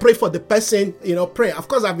 just pray for the person, pray. Of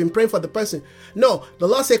course, I've been praying for the person. No, the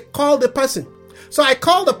Lord said, call the person. So I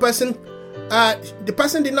called the person. The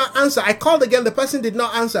person did not answer. I called again. The person did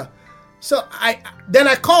not answer. So I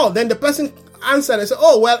called. Then the person answered. I said,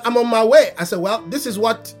 oh, well, I'm on my way. I said, well, this is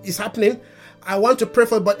what is happening. I want to pray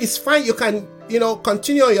for you, but it's fine. You can,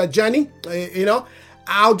 continue your journey.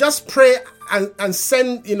 I'll just pray and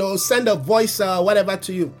send a voice, whatever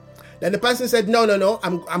to you. Then the person said, no,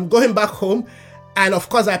 I'm going back home. And of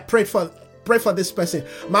course, I pray for this person.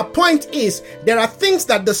 My point is, there are things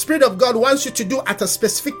that the Spirit of God wants you to do at a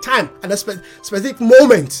specific time, at a specific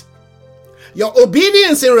moment. Your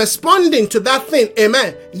obedience in responding to that thing,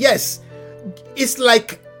 amen, yes, it's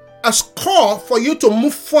like a score for you to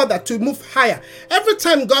move further, to move higher. Every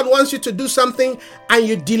time God wants you to do something and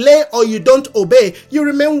you delay or you don't obey, you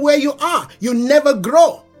remain where you are. You never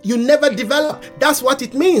grow. You never develop. That's what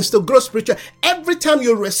it means to grow spiritually. Every time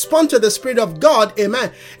you respond to the Spirit of God,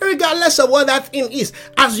 amen, regardless of what that thing is,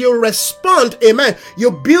 as you respond, amen,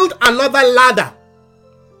 you build another ladder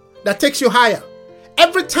that takes you higher.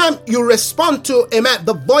 Every time you respond to, amen,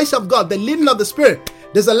 the voice of God, the leading of the Spirit,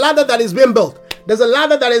 there's a ladder that is being built. There's a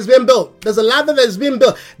ladder that is being built. There's a ladder that is being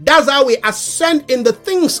built. That's how we ascend in the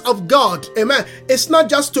things of God. Amen. It's not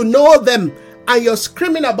just to know them and you're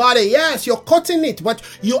screaming about it. Yes, you're quoting it, but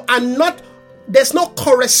you are not. There's no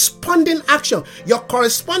corresponding action. Your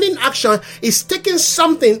corresponding action is taking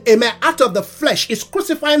something, amen, out of the flesh. It's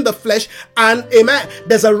crucifying the flesh, and amen,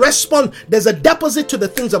 there's a response, there's a deposit to the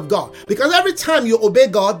things of God. Because every time you obey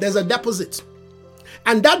God, there's a deposit.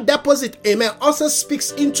 And that deposit, amen, also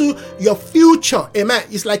speaks into your future. Amen.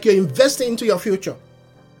 It's like you're investing into your future.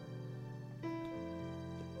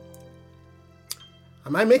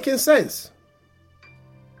 Am I making sense?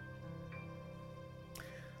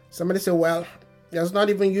 Somebody say, well, he has not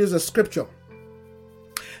even used a scripture.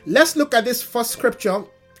 Let's look at this first scripture.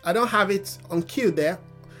 I don't have it on cue there,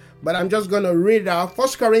 but I'm just going to read it out. 1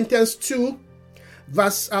 Corinthians 2,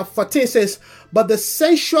 verse 14 says, but the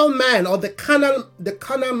sensual man, or the carnal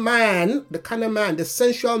man, the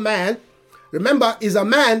sensual man, remember, is a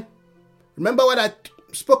man. Remember what I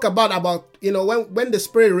spoke about, when the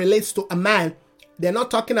Spirit relates to a man, they're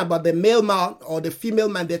not talking about the male man or the female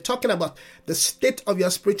man. They're talking about the state of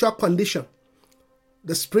your spiritual condition.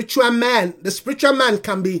 The spiritual man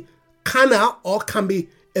can be carnal or can be,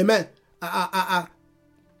 amen,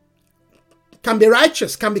 can be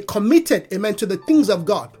righteous, can be committed, amen, to the things of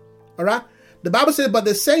God. All right? The Bible says, but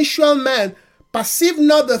the sensual man perceive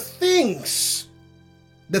not the things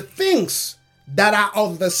that are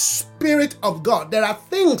of the Spirit of God. There are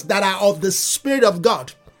things that are of the Spirit of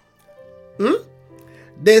God.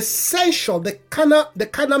 The sensual, the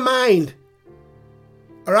carnal mind,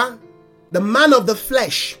 all right, the man of the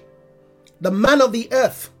flesh, the man of the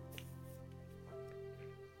earth,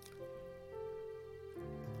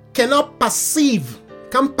 can't perceive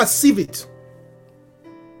it.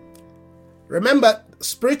 Remember,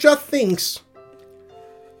 spiritual things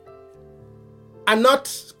are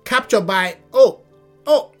not captured by, oh,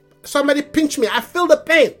 somebody pinch me, I feel the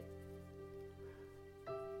pain.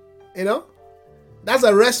 You know, that's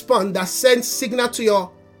a response that sends signal to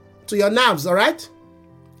your nerves, all right?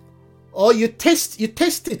 Or you taste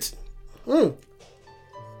it.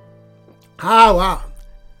 Wow.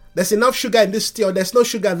 There's enough sugar in this tea, or there's no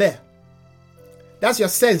sugar there. That's your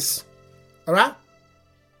sense, all right?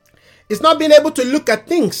 It's not being able to look at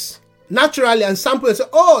things naturally and sample and say,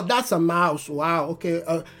 oh, that's a mouse. Wow, okay,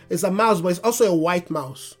 it's a mouse, but it's also a white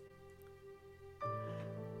mouse.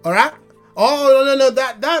 All right? Oh,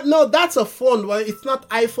 no, that's a phone. Well, it's not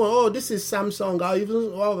iPhone. Oh, this is Samsung.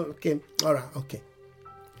 Okay, all right, okay.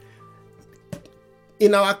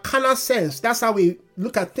 In our carnal sense, that's how we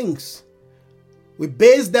look at things. We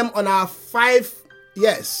base them on our 5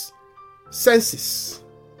 senses.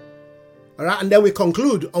 All right, and then we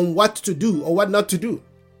conclude on what to do or what not to do.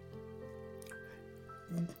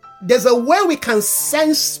 There's a way we can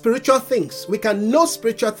sense spiritual things. We can know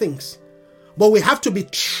spiritual things, but we have to be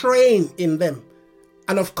trained in them.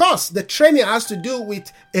 And of course, the training has to do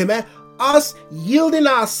with, us yielding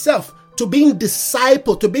ourselves to being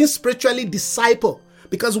disciple, to being spiritually disciple.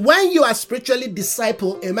 Because when you are spiritually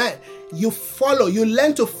disciple, you follow, you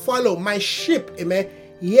learn to follow. My sheep,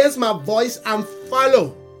 hears my voice and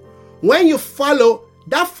follow. When you follow,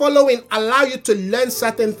 that following allows you to learn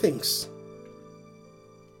certain things.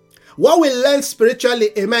 What we learn spiritually,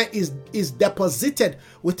 is deposited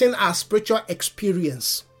within our spiritual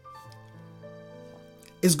experience.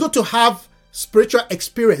 It's good to have spiritual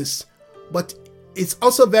experience, but it's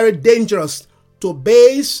also very dangerous to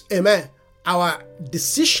base, our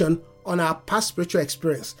decision on our past spiritual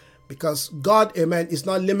experience, because God, is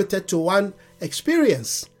not limited to one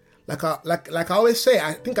experience. Like I always say,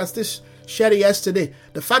 I think I still shared it yesterday,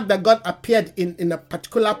 the fact that God appeared in a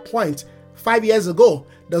particular point 5 years ago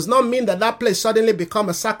does not mean that place suddenly become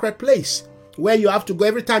a sacred place where you have to go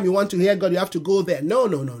every time you want to hear God, you have to go there. No.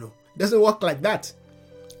 It doesn't work like that.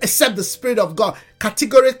 Except the Spirit of God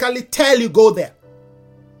categorically tell you go there.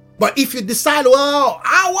 But if you decide,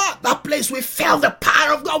 that place, we felt the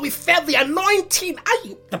power of God, we felt the anointing,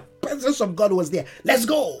 the presence of God was there, let's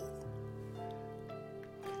go.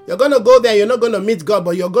 You're going to go there, you're not going to meet God,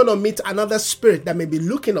 but you're going to meet another spirit that may be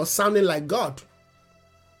looking or sounding like God.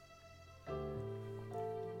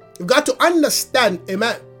 You've got to understand,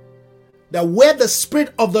 that where the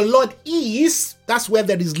Spirit of the Lord is, that's where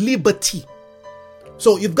there is liberty.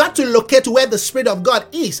 So you've got to locate where the Spirit of God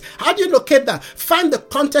is. How do you locate that? Find the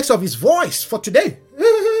context of His voice for today.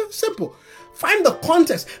 Simple. Find the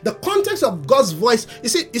context of God's voice. You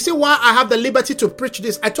see why I have the liberty to preach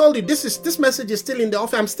this. I told you this message is still in the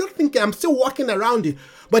office. I'm still thinking, I'm still walking around it.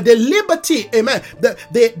 But the liberty,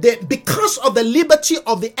 because of the liberty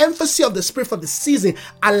of the emphasis of the Spirit for the season,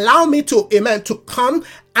 allow me to, to come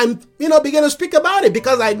and, begin to speak about it,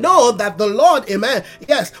 because I know that the Lord,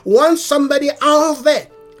 wants somebody out there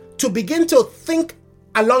to begin to think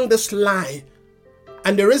along this line.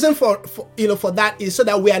 And the reason for that is so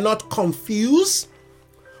that we are not confused,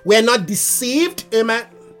 we are not deceived,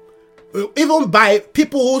 even by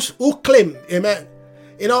people who claim,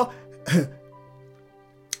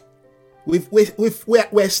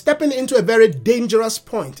 we're stepping into a very dangerous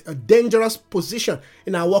point, a dangerous position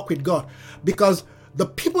in our walk with God, because the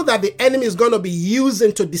people that the enemy is going to be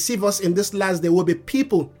using to deceive us in this last day will be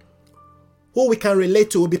people who we can relate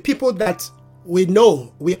to, will be people that we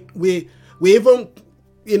know, we even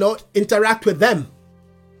interact with them,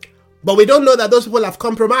 but we don't know that those people have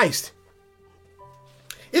compromised.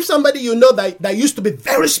 If somebody that used to be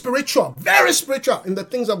very spiritual in the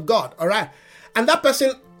things of God, all right, and that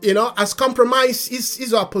person has compromised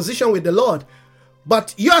his or position with the Lord,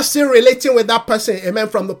 but you are still relating with that person,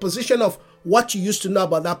 from the position of what you used to know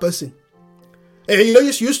about that person. You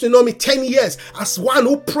used to know me 10 years as one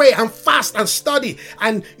who pray and fast and study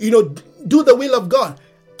and do the will of God.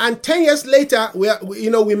 And 10 years later, we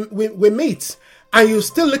meet, and you're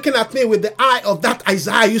still looking at me with the eye of that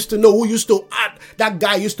Isaiah I used to know, who used to add, that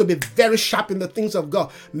guy used to be very sharp in the things of God.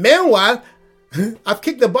 Meanwhile, I've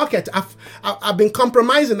kicked the bucket. I've been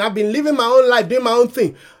compromising. I've been living my own life, doing my own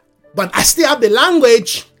thing, but I still have the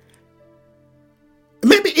language.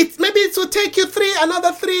 Maybe it will take you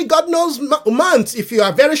another three, God knows, months if you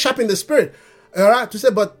are very sharp in the Spirit, all right, to say,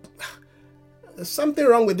 but there's something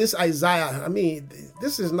wrong with this Isaiah. I mean,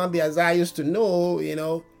 this is not the Isaiah I used to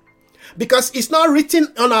know, Because it's not written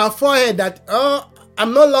on our forehead that, oh,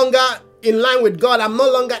 I'm no longer in line with God. I'm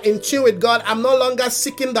no longer in tune with God. I'm no longer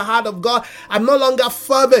seeking the heart of God. I'm no longer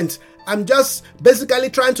fervent. I'm just basically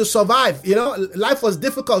trying to survive. Life was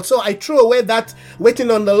difficult, so I threw away that waiting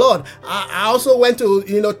on the Lord. I also went to,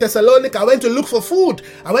 Thessalonica. I went to look for food.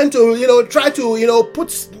 I went to, try to,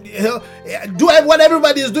 do what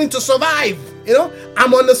everybody is doing to survive.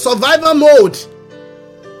 I'm on the survival mode.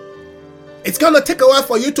 It's going to take a while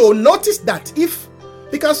for you to notice that,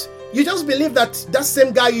 because you just believe that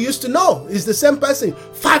same guy you used to know is the same person,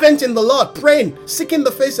 fervent in the Lord, praying, seeking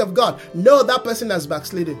the face of God. No, that person has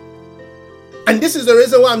backslidden. And this is the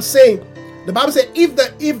reason why I'm saying, the Bible says, if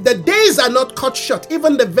the days are not cut short,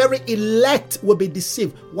 even the very elect will be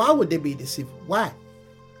deceived. Why would they be deceived? Why?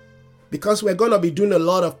 Because we're going to be doing a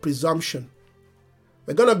lot of presumption.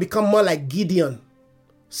 We're going to become more like Gideon,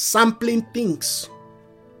 sampling things,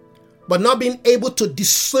 but not being able to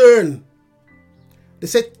discern. They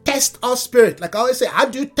say, test our spirit. Like I always say, how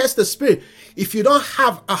do you test the spirit? If you don't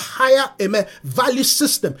have a higher value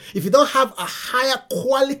system, if you don't have a higher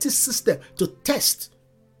quality system to test,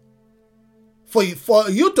 for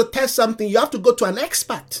you to test something, you have to go to an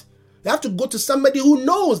expert. You have to go to somebody who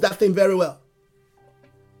knows that thing very well.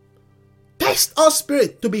 Test our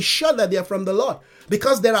spirit to be sure that they are from the Lord.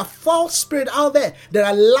 Because there are false spirits out there. There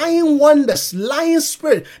are lying wonders, lying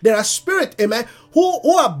spirit. There are spirits, amen,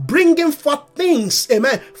 who are bringing forth things,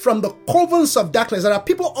 amen, from the covens of darkness. There are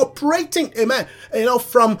people operating, amen,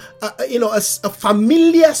 from, a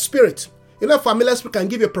familiar spirit. A familiar spirit can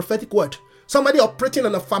give you a prophetic word. Somebody operating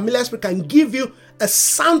on a familiar spirit can give you a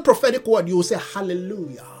sound prophetic word. You will say,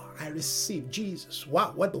 hallelujah, I receive Jesus.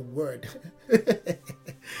 Wow, what a word.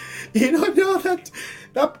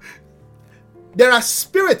 that there are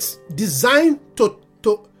spirits designed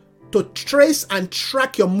to trace and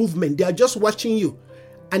track your movement. They are just watching you,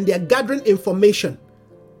 and they are gathering information.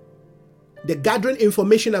 They're gathering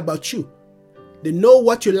information about you. They know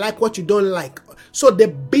what you like, what you don't like. So they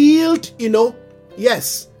build,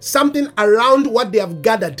 something around what they have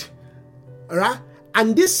gathered. All right?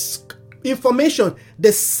 And this information,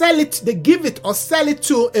 they sell it, they give it or sell it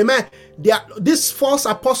to, this false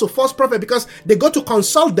apostle, false prophet, because they go to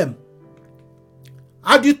consult them.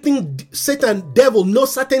 How do you think Satan, devil,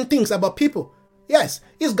 knows certain things about people? Yes,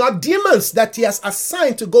 he's got demons that he has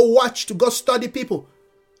assigned to go watch, to go study people.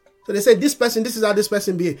 So they say, this is how this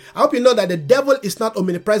person be. I hope you know that the devil is not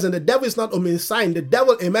omnipresent. The devil is not omniscient. The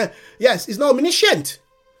devil, yes, is not omniscient.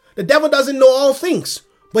 The devil doesn't know all things,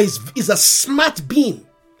 but he's a smart being.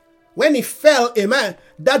 When he fell,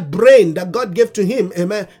 that brain that God gave to him,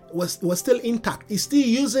 was still intact. He's still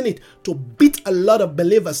using it to beat a lot of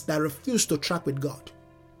believers that refuse to track with God.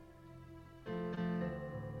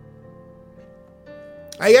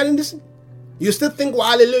 Are you hearing this? You still think, well,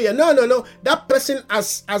 hallelujah. No. That person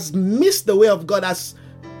has missed the way of God.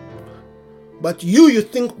 But you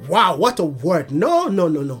think, wow, what a word. No.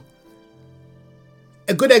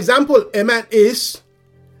 A good example, is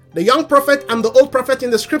the young prophet and the old prophet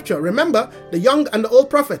in the scripture. Remember, the young and the old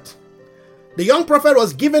prophet. The young prophet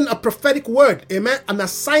was given a prophetic word, an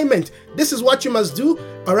assignment. This is what you must do,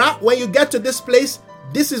 all right? When you get to this place,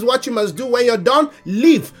 this is what you must do. When you're done,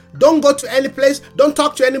 leave. Don't go to any place. Don't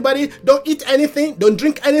talk to anybody. Don't eat anything. Don't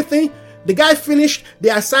drink anything. The guy finished the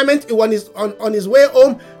assignment on his way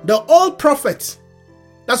home. The old prophet,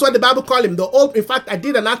 that's what the Bible called him. In fact, I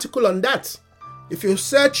did an article on that. If you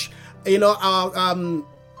search,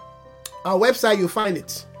 our website, you find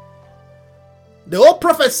it. The old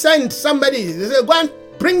prophet sent somebody. They said, go and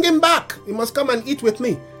bring him back. He must come and eat with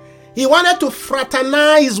me. He wanted to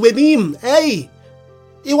fraternize with him. Hey,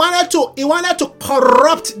 he wanted to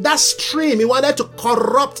corrupt that stream. He wanted to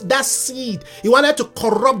corrupt that seed. He wanted to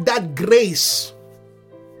corrupt that grace.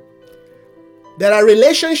 There are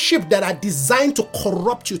relationships that are designed to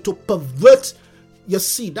corrupt you, to pervert your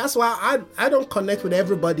seed. That's why I don't connect with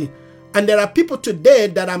everybody. And there are people today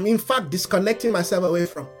that I'm in fact disconnecting myself away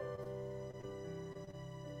from.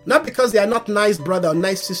 Not because they are not nice brother or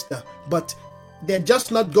nice sister, but they're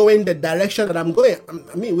just not going the direction that I'm going.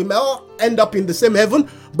 I mean, we may all end up in the same heaven,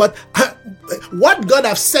 but what God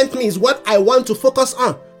has sent me is what I want to focus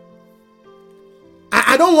on.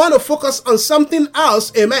 I don't want to focus on something else,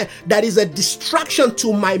 that is a distraction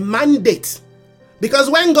to my mandate. Because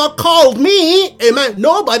when God called me,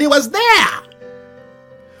 nobody was there.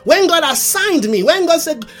 When God assigned me, when God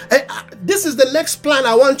said, hey, this is the next plan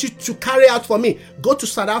I want you to carry out for me, go to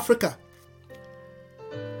South Africa.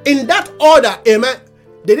 In that order,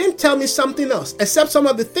 they didn't tell me something else, except some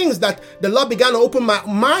of the things that the Lord began to open my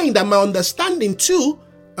mind and my understanding to,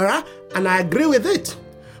 all right? And I agree with it.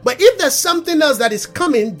 But if there's something else that is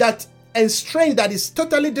coming that and strange that is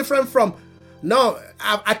totally different from, no,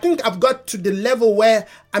 I think I've got to the level where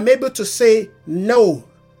I'm able to say no.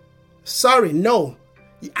 Sorry, no.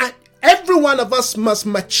 Every one of us must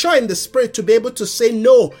mature in the spirit to be able to say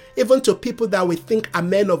no, even to people that we think are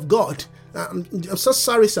men of God. I'm so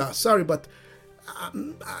sorry, sir. Sorry, but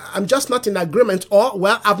I'm just not in agreement. Or,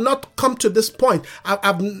 well, I've not come to this point.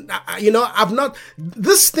 I've not.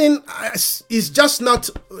 This thing is just not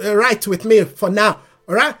right with me for now.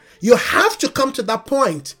 All right, you have to come to that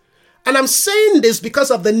point. And I'm saying this because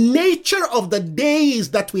of the nature of the days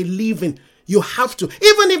that we live in. You have to.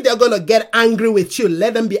 Even if they're going to get angry with you,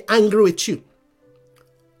 let them be angry with you.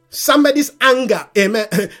 Somebody's anger, amen,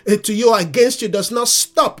 to you or against you does not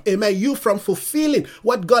stop, amen, you from fulfilling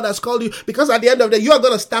what God has called you. Because at the end of the day, you are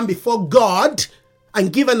going to stand before God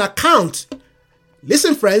and give an account.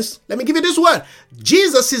 Listen, friends, let me give you this word.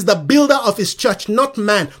 Jesus is the builder of his church, not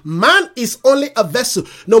man. Man is only a vessel.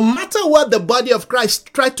 No matter what the body of Christ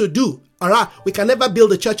try to do, all right, we can never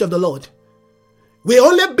build the church of the Lord. We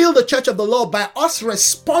only build the church of the Lord by us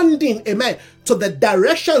responding, amen, to the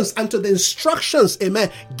directions and to the instructions,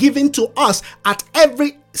 amen, given to us at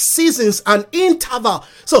every seasons and interval.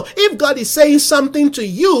 So if God is saying something to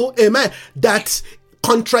you, amen, that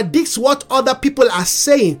contradicts what other people are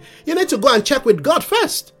saying, you need to go and check with God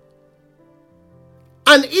first.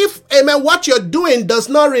 And if, amen, what you're doing does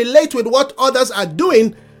not relate with what others are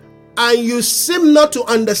doing, and you seem not to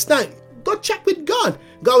understand, go check with God.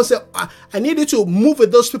 God will say, I need you to move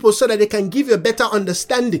with those people so that they can give you a better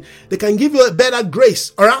understanding. They can give you a better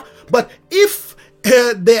grace. All right. But if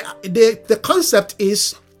the concept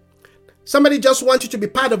is somebody just wants you to be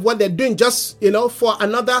part of what they're doing, just, for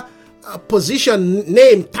another position,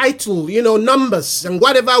 name, title, numbers, and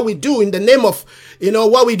whatever we do in the name of,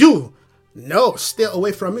 what we do. No, stay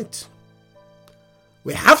away from it.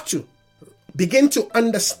 We have to begin to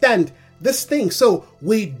understand this thing so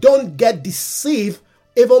we don't get deceived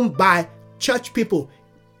even by church people.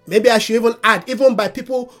 Maybe I should even add, even by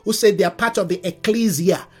people who say they are part of the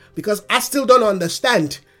ecclesia, because I still don't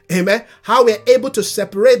understand, amen, how we're able to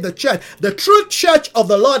separate the church. The true church of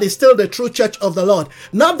the Lord is still the true church of the Lord.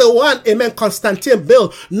 Not the one, amen, Constantine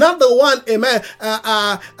built. Not the one, amen,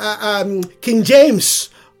 King James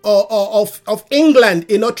or of England,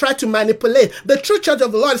 try to manipulate. The true church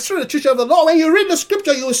of the Lord is through the church of the Lord. When you read the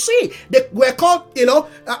scripture, you will see they were called,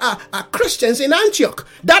 Christians in Antioch.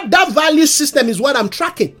 That value system is what I'm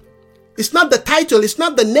tracking. It's not the title, it's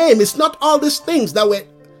not the name, it's not all these things that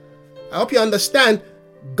I hope you understand.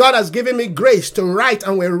 God has given me grace to write,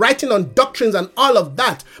 and we're writing on doctrines and all of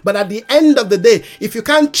that. But at the end of the day, if you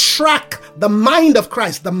can't track the mind of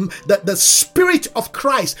Christ, the spirit of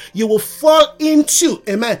Christ, you will fall into,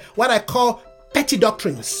 amen, what I call petty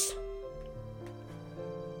doctrines.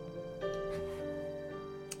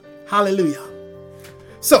 Hallelujah.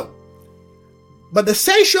 So, but the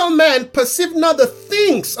sensual man perceive not the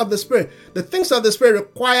things of the spirit. The things of the spirit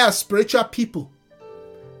require spiritual people.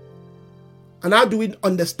 And how do we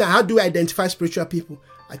understand? How do we identify spiritual people?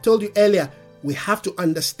 I told you earlier, we have to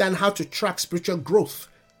understand how to track spiritual growth.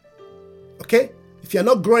 Okay? If you're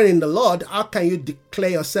not growing in the Lord, how can you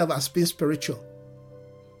declare yourself as being spiritual?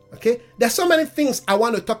 Okay? There's so many things I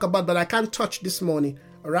want to talk about, but I can't touch this morning.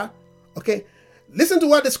 All right? Okay? Listen to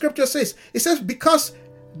what the scripture says. It says, because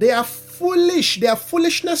they are foolish, they are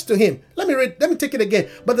foolishness to him. Let me take it again.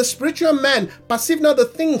 But the spiritual man perceive not the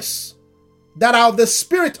things that are of the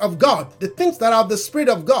Spirit of God, the things that are of the Spirit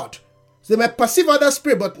of God. So they may perceive other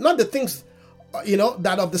spirit, but not the things,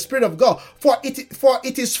 that of the Spirit of God. For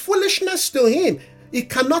it is foolishness to him. He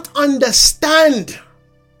cannot understand.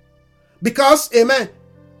 Because, amen,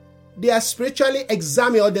 they are spiritually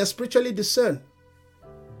examined, or they are spiritually discerned.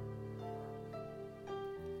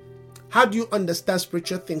 How do you understand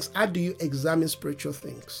spiritual things? How do you examine spiritual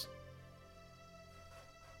things?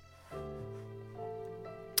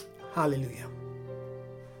 Hallelujah.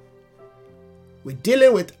 We're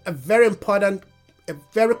dealing with a very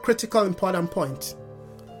critical, important point.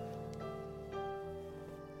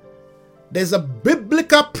 There's a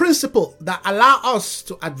biblical principle that allows us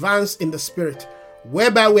to advance in the spirit,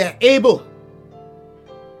 whereby we are able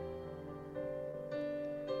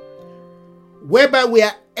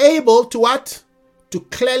to what? To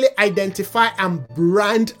clearly identify and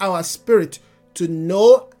brand our spirit, to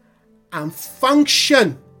know and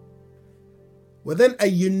function within a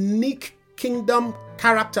unique kingdom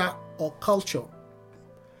character or culture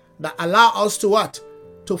that allow us to what?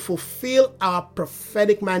 To fulfill our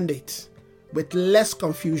prophetic mandate with less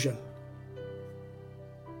confusion.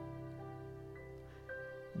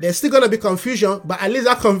 There's still going to be confusion, but at least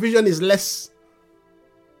that confusion is less.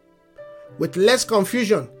 With less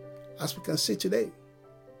confusion, as we can see today.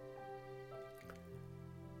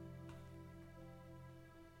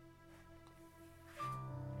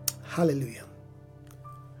 Hallelujah.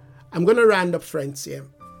 I'm going to round up, friends, here.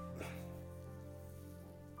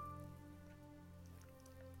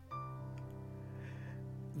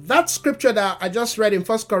 That scripture that I just read in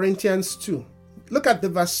 1 Corinthians 2, look at the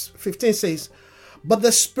verse 15 says, But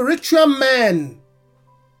the spiritual man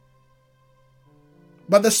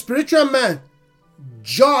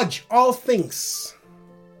judge all things,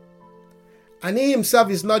 and he himself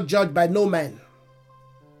is not judged by no man.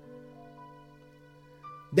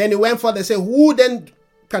 Then he went forth and said, Who then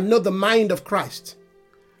can know the mind of Christ?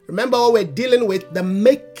 Remember what we're dealing with, the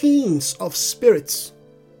makings of spirits.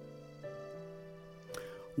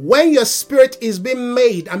 When your spirit is being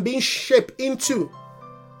made and being shaped into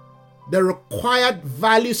the required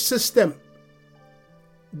value system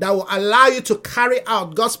that will allow you to carry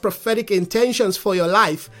out God's prophetic intentions for your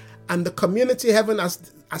life and the community heaven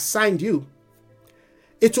has assigned you,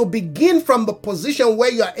 it will begin from the position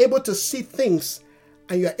where you are able to see things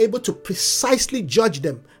and you are able to precisely judge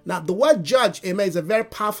them. Now, the word judge, amen, is a very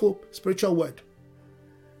powerful spiritual word.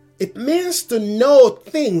 It means to know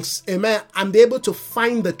things, amen, and be able to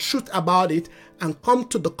find the truth about it and come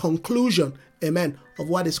to the conclusion, amen, of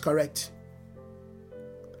what is correct.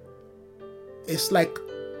 It's like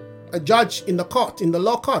a judge in the court, in the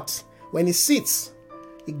law court. When he sits,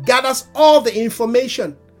 he gathers all the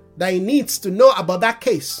information that he needs to know about that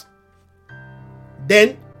case.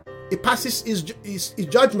 Then he passes his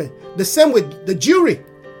judgment. The same with the jury.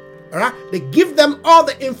 All right? They give them all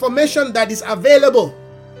the information that is available.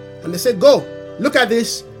 And they say, go, look at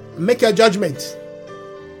this, and make your judgment.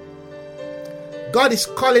 God is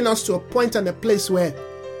calling us to a point and a place where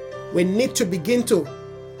we need to begin to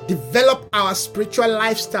develop our spiritual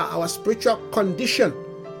lifestyle, our spiritual condition.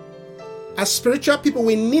 As spiritual people,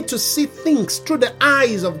 we need to see things through the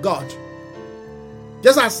eyes of God.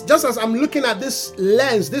 Just as I'm looking at this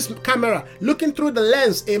lens, this camera, looking through the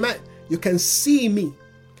lens, amen, you can see me.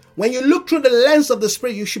 When you look through the lens of the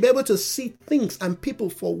Spirit, you should be able to see things and people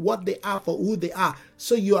for what they are, for who they are.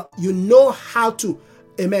 So you know how to,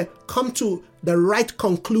 amen, come to the right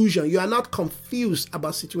conclusion. You are not confused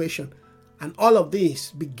about situation. And all of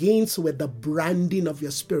this begins with the branding of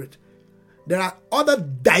your spirit. There are other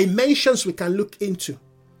dimensions we can look into.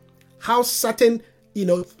 How certain,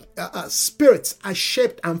 spirits are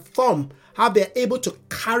shaped and formed. How they're able to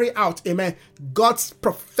carry out, amen, God's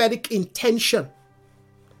prophetic intention.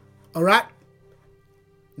 All right?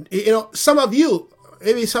 Some of you,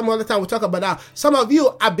 maybe some other time we'll talk about that. Some of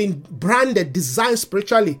you have been branded, designed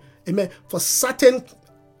spiritually, amen, for certain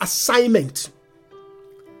assignment.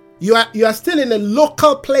 You are still in a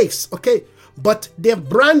local place, okay? But they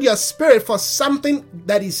brand your spirit for something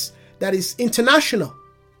that is international.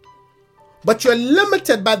 But you're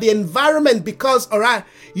limited by the environment because, all right,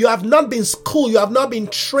 you have not been schooled, you have not been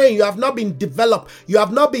trained, you have not been developed, you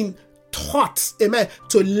have not been taught, amen,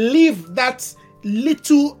 to leave that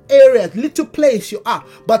little area, little place you are.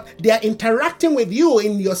 But they are interacting with you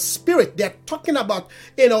in your spirit. They're talking about,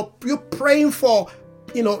 you praying for,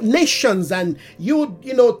 nations, and you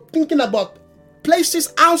thinking about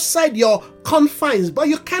places outside your confines, but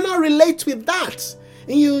you cannot relate with that.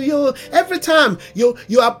 And you every time you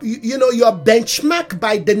are benchmarked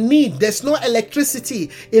by the need. There's no electricity,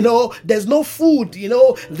 there's no food,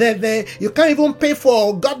 you can't even pay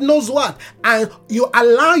for God knows what, and you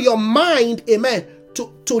allow your mind, amen,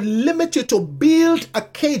 to limit you to build a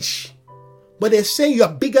cage, but they're saying you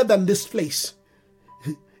are bigger than this place.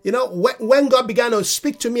 When God began to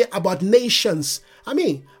speak to me about nations, I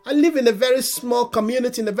live in a very small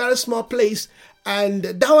community, in a very small place, and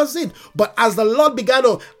that was it. But as the Lord began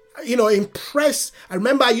to, impress, I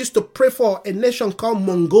remember I used to pray for a nation called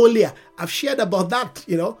Mongolia. I've shared about that,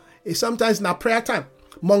 sometimes in our prayer time.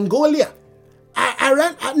 Mongolia.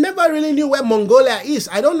 I never really knew where Mongolia is.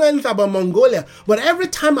 I don't know anything about Mongolia. But every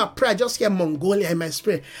time I pray, I just hear Mongolia in my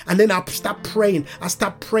spirit. And then I start praying.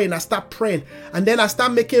 And then I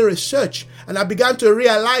start making research. And I began to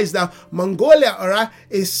realize that Mongolia, all right,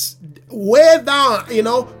 is way down,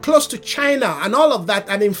 close to China and all of that.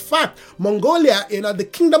 And in fact, Mongolia, the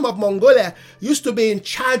kingdom of Mongolia used to be in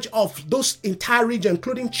charge of those entire region,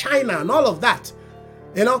 including China and all of that.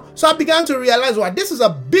 So I began to realize, this is a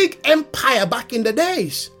big empire back in the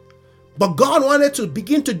days. But God wanted to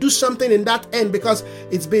begin to do something in that end because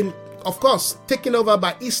it's been, of course, taken over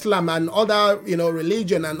by Islam and other,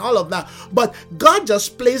 religion and all of that. But God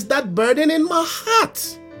just placed that burden in my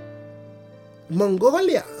heart.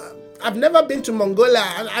 Mongolia. I've never been to Mongolia.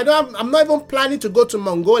 I'm not even planning to go to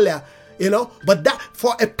Mongolia. But that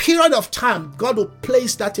for a period of time, God will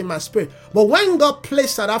place that in my spirit. But when God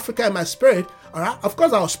placed South Africa in my spirit, all right, of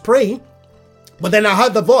course I was praying, but then I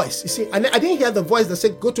heard the voice. You see, I didn't hear the voice that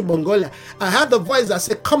said, go to Mongolia. I heard the voice that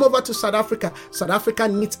said, come over to South Africa. South Africa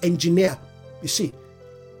needs engineer. You see,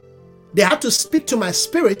 they had to speak to my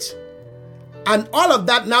spirit, and all of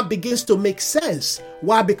that now begins to make sense.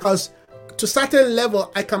 Why? Because to a certain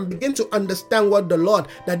level, I can begin to understand what the Lord,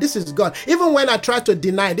 that this is God. Even when I try to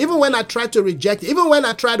deny it, even when I try to reject it, even when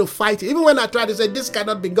I try to fight it, even when I try to say, this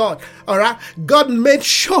cannot be God, all right? God made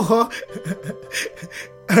sure, all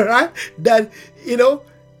right, that,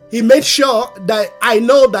 He made sure that I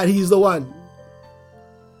know that He's the one.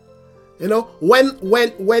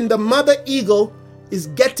 When the mother eagle is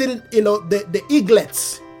getting, the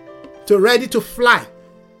eaglets ready to fly,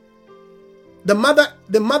 the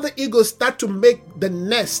mother eagles start to make the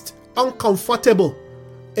nest uncomfortable,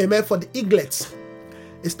 amen, for the eaglets.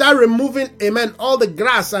 It start removing, amen, all the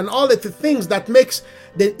grass and all the things that makes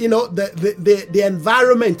the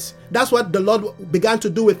environment. That's what the Lord began to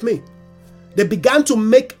do with me. They began to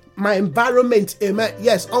make my environment, amen,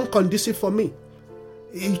 yes, unconducive for me.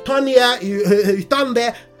 You turn here, you turn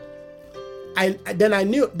there. Then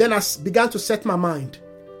I began to set my mind.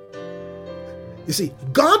 You see,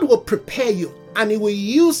 God will prepare you, and He will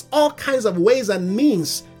use all kinds of ways and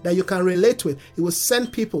means that you can relate with. He will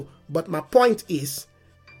send people. But my point is,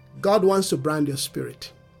 God wants to brand your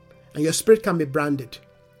spirit, and your spirit can be branded,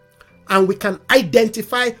 and we can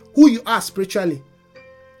identify who you are spiritually.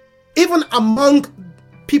 Even among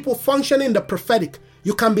people functioning in the prophetic,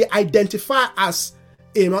 you can be identified as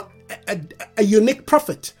a unique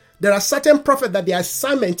prophet. There are certain prophets that their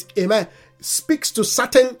assignment, amen, speaks to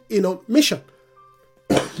certain, mission.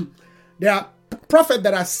 There are prophets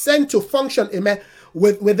that are sent to function, amen,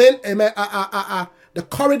 within, amen, the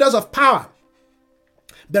corridors of power.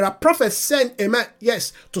 There are prophets sent, amen,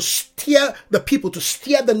 yes, to steer the people, to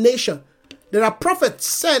steer the nation. There are prophets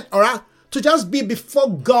sent, all right, to just be before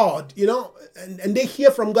God, and they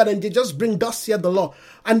hear from God and they just bring thus saith the Lord.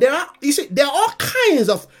 And there are all kinds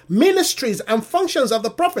of ministries and functions of the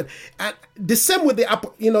prophet. And the same with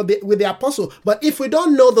with the apostle. But if we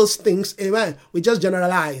don't know those things, amen, we just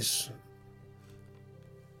generalize.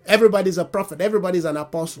 Everybody's a prophet. Everybody's an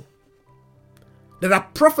apostle. There are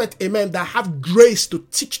prophets, amen, that have grace to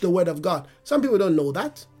teach the word of God. Some people don't know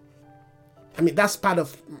that. I mean, that's part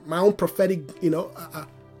of my own prophetic,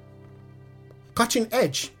 cutting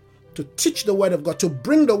edge. To teach the word of God, to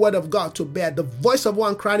bring the word of God to bear, the voice of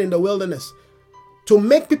one crying in the wilderness, to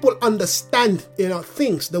make people understand,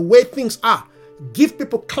 things, the way things are, give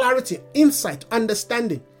people clarity, insight,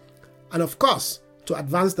 understanding, and of course, to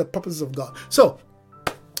advance the purposes of God. So,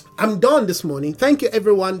 I'm done this morning. Thank you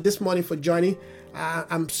everyone this morning for joining.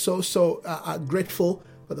 I'm so grateful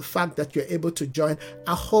for the fact that you're able to join.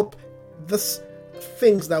 I hope these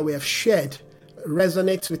things that we have shared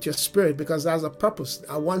resonates with your spirit, because there's a purpose.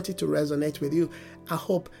 I want it to resonate with you. I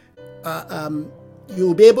hope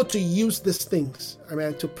you'll be able to use these things,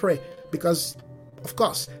 to pray, because of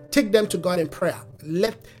course, take them to God in prayer.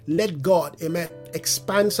 Let God, amen,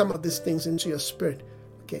 expand some of these things into your spirit.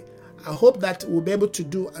 Okay. I hope that we'll be able to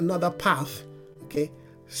do another path, okay,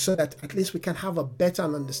 so that at least we can have a better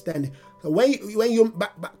understanding. So when you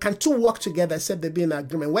can two work together except they be in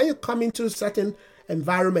agreement? When you come into a certain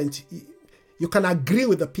environment, you can agree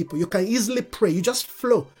with the people. You can easily pray. You just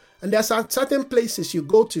flow. And there are certain places you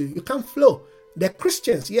go to, you can't flow. They're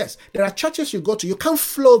Christians, yes. There are churches you go to, you can't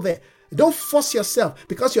flow there. Don't force yourself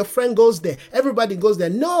because your friend goes there. Everybody goes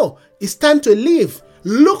there. No, it's time to leave.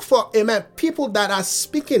 Look for, amen, people that are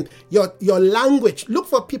speaking your language. Look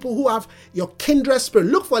for people who have your kindred spirit.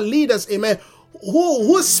 Look for leaders, amen,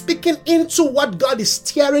 who is speaking into what God is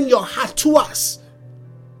steering your heart towards.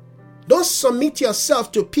 Don't submit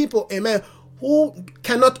yourself to people, amen, who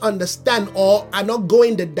cannot understand or are not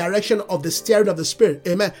going the direction of the steering of the Spirit.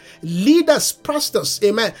 Amen. Leaders, pastors,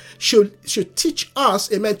 amen, should teach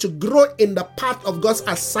us, amen, to grow in the path of God's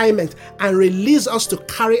assignment and release us to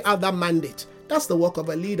carry out that mandate. That's the work of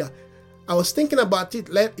a leader. I was thinking about it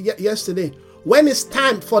yesterday. When it's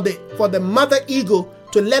time for the mother eagle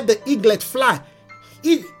to let the eaglet fly,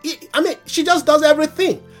 she just does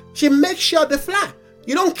everything. She makes sure they fly.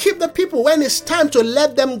 You don't keep the people. When it's time to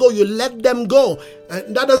let them go, you let them go.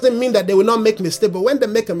 And that doesn't mean that they will not make mistakes, but when they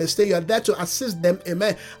make a mistake, you are there to assist them,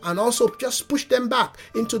 amen, and also just push them back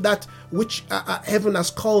into that which heaven has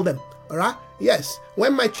called them. All right? Yes.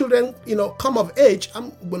 When my children, come of age,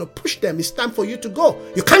 I'm going to push them. It's time for you to go.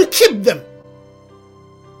 You can't keep them.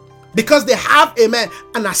 Because they have, amen,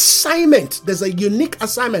 an assignment. There's a unique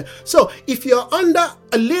assignment. So if you're under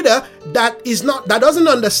a leader that doesn't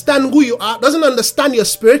understand who you are, doesn't understand your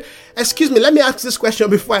spirit, excuse me, let me ask this question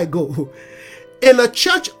before I go. In a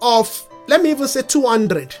church of, let me even say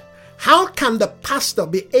 200, how can the pastor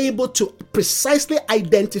be able to precisely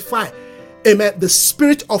identify, amen, the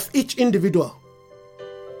spirit of each individual?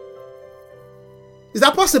 Is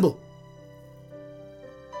that possible?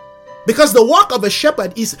 Because the work of a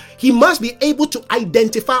shepherd is he must be able to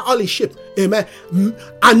identify all his sheep, amen,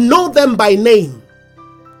 and know them by name.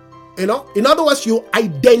 In other words, you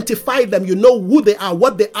identify them, you know who they are,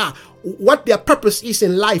 what their purpose is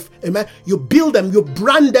in life, amen. You build them, you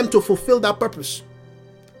brand them to fulfill that purpose.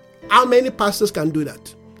 How many pastors can do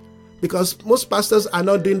that? Because most pastors are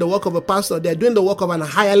not doing the work of a pastor, they're doing the work of an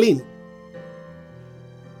hireling.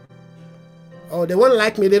 Oh, they won't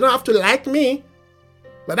like me. They don't have to like me.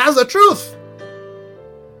 But that's the truth.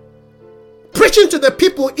 Preaching to the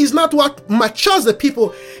people is not what matures the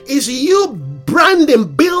people. It's you branding,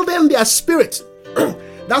 building their spirit.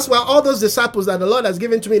 That's why all those disciples that the Lord has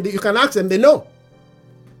given to me, you can ask them, they know.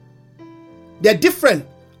 They're different.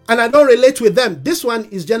 And I don't relate with them. This one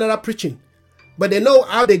is general preaching. But they know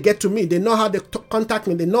how they get to me. They know how they contact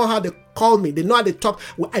me. They know how they call me. They know how they talk.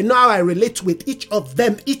 I know how I relate with each of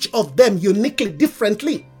them uniquely,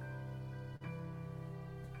 differently.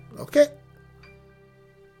 Okay?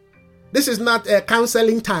 This is not a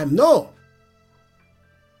counseling time. No.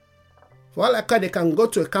 For all I care, they can go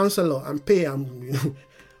to a counselor and pay.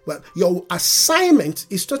 But your assignment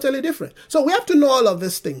is totally different. So we have to know all of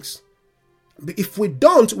these things. If we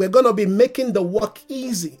don't, we're going to be making the work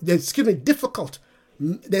difficult.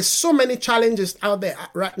 There's so many challenges out there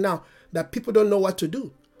right now that people don't know what to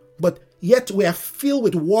do. But yet we are filled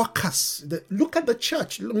with workers. Look at the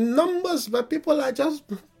church. Numbers, but people are just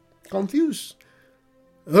confused.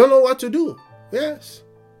 They don't know what to do. Yes.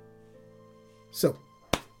 So,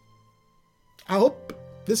 I hope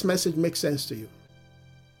this message makes sense to you.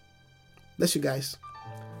 Bless you guys.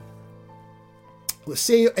 We'll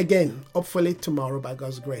see you again, hopefully tomorrow by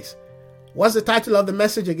God's grace. What's the title of the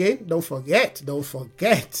message again? Don't forget.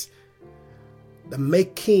 The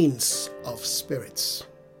makings of spirits.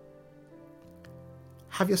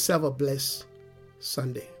 Have yourself a blessed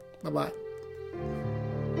Sunday. Bye-bye.